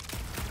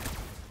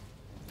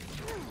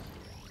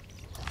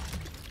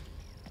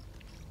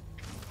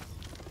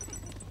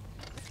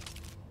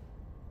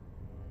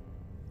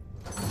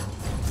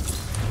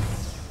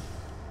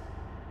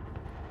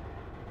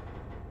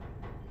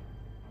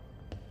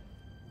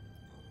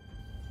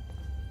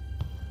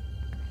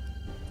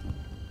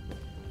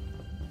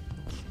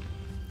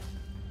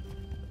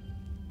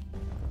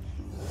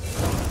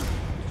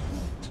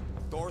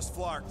 Door's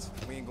flarked.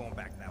 We ain't going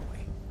back that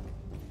way.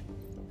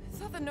 I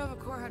thought the Nova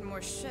Corps had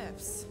more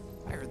ships.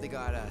 I heard they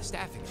got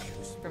staffing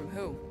issues. From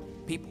who?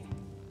 People.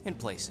 In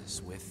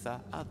places with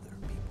other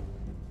people.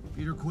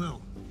 Peter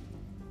Quill.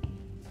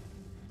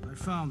 I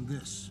found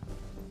this.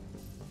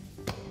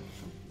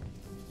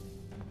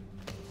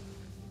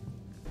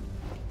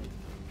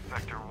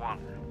 Sector 1,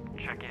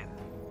 check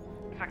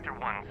in. Sector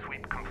 1,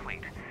 sweep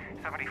complete.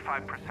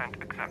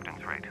 75%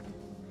 acceptance rate.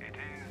 It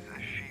is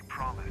as she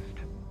promised.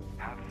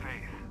 Have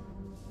faith.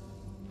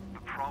 The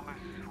promise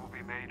will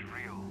be made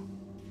real.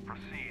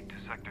 Proceed to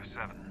Sector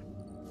 7.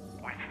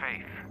 With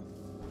faith.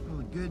 Well,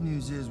 the good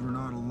news is we're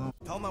not alone.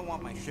 Tell them I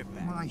want my ship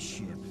back. My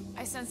ship.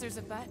 I sense there's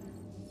a bet.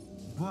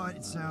 But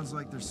it sounds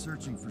like they're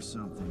searching for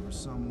something or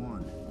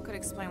someone. Could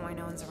explain why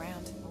no one's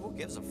around. Well, who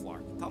gives a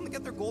flark? Tell them to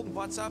get their golden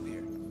butts up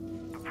here.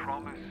 The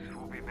promise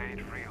will be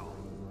made real.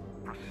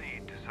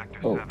 Proceed to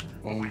Sector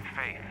 7. With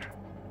faith.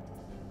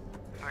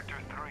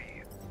 Sector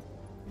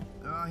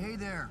 3. Hey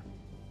there.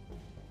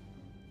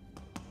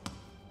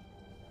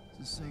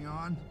 Is this thing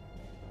on?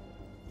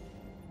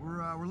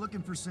 We're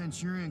looking for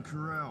Centurion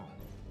Corell.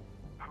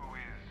 Who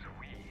is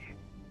we?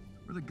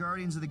 We're the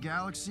Guardians of the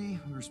Galaxy.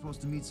 We were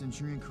supposed to meet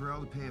Centurion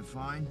Corell to pay a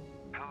fine.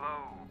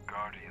 Hello,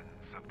 Guardians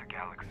of the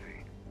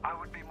Galaxy. I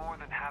would be more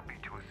than happy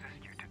to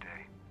assist you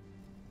today.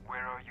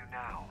 Where are you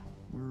now?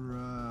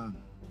 We're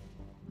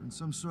in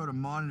some sort of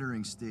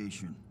monitoring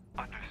station.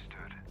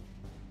 Understood.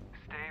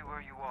 Stay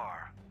where you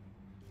are.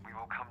 We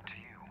will come to you.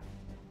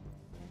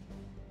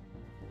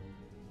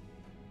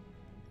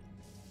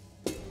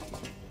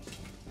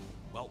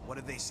 Well, what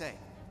did they say?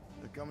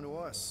 They're coming to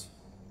us.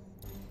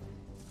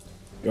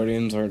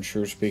 Guardians aren't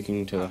sure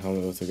speaking to the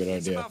helmet with a good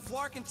It's idea. about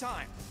flarking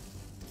time.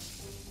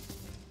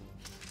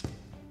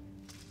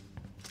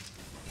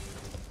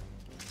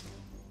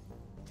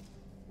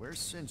 Where's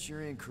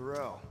Centurion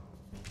Corell?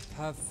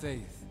 Have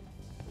faith.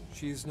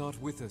 She is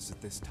not with us at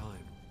this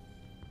time.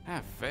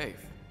 Have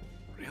faith?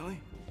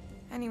 Really?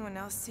 Anyone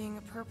else seeing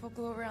a purple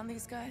glow around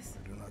these guys?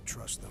 I do not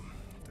trust them.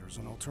 If there's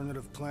an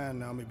alternative plan,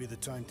 now may be the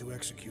time to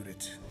execute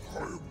it.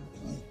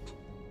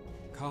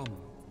 Come.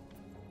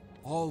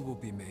 All will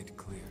be made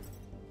clear.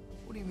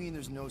 What do you mean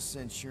there's no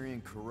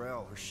Centurion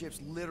Corell? Her ship's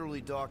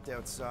literally docked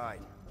outside.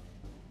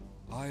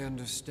 I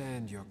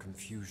understand your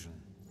confusion.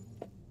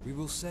 We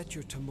will set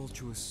your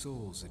tumultuous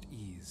souls at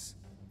ease.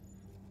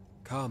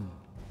 Come,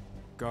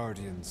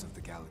 Guardians of the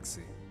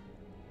Galaxy.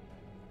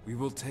 We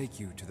will take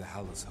you to the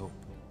Hallow's Hope.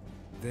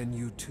 Then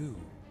you too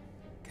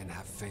can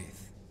have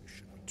faith. We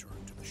should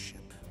return to the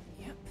ship.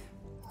 Yep.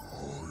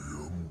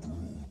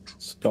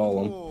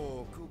 Stall him.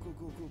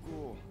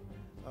 Cool.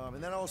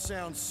 And that all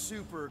sounds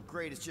super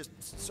great. It's just,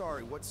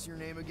 sorry, what's your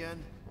name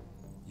again?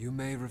 You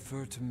may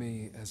refer to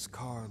me as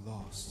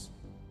Carlos.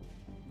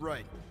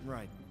 Right,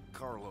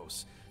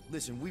 Carlos.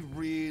 Listen, we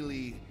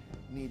really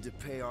need to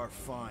pay our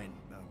fine.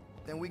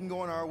 Then we can go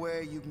on our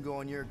way, you can go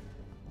on your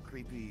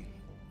creepy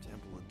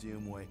Temple of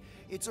Doom way.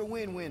 It's a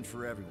win-win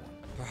for everyone.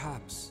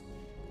 Perhaps.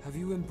 Have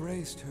you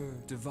embraced her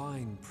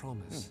divine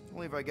promise?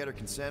 Only if I get her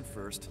consent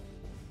first.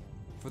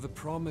 For the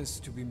promise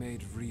to be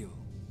made real,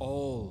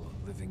 all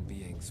living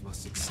beings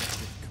must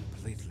accept it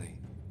completely.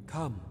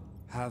 Come,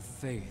 have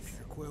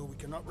faith. Quill, we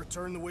cannot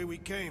return the way we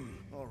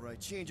came. All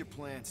right, change of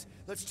plans.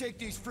 Let's take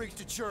these freaks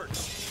to church.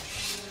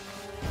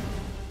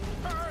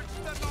 Purge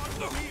the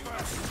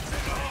non-believers!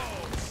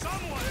 Oh,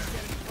 someone's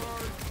getting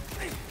burned!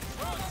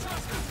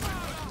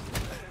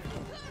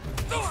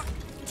 Come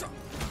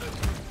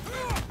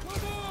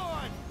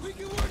on! We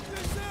can work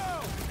this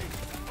out!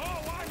 Oh,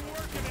 I'm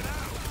working it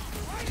out!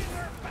 Right in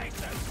their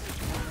faces!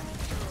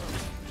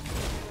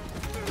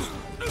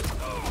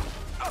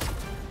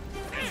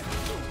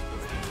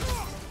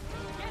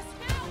 Guess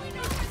now we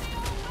know where they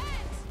all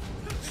went!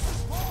 This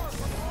is far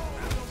from all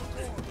out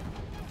overboard!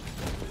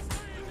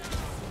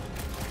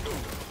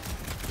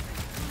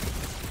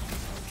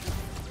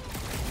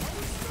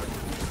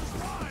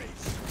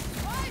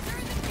 Wiser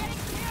than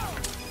getting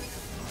killed!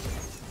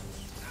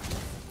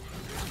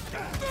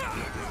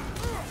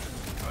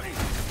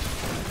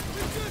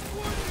 We just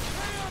wanted to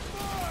pay our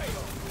fine!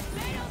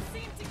 They don't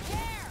seem to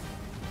care!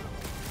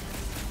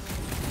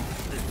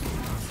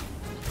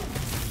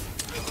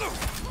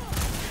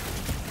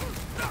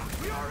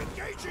 We are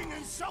engaging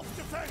in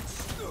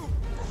self-defense!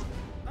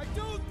 I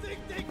don't think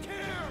they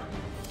care!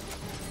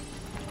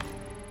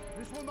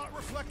 This will not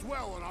reflect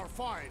well on our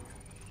fine.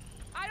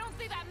 I don't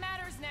think that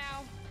matters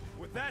now.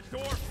 With that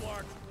door,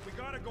 Flark, we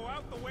gotta go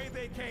out the way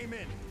they came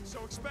in.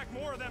 So expect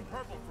more of them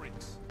purple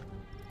freaks.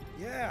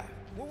 Yeah,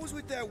 what was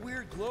with that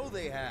weird glow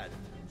they had?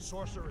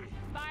 Sorcery.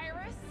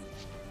 Virus?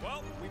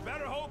 Well, we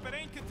better hope it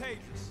ain't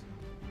contagious.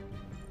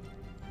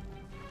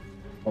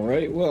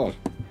 Alright, well.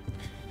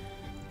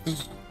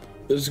 This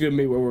is gonna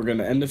be where we're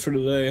gonna end it for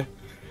today.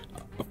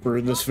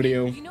 For this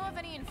video. You know of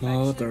any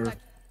infections that...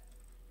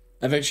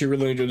 I've actually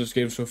really enjoyed this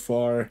game so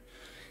far.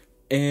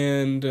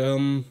 And,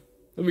 hope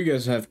you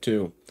guys have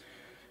too.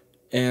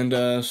 And,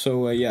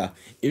 yeah.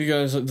 If you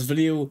guys like this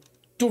video,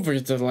 don't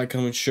forget to like,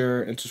 comment,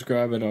 share, and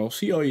subscribe. And I'll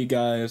see all you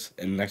guys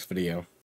in the next video.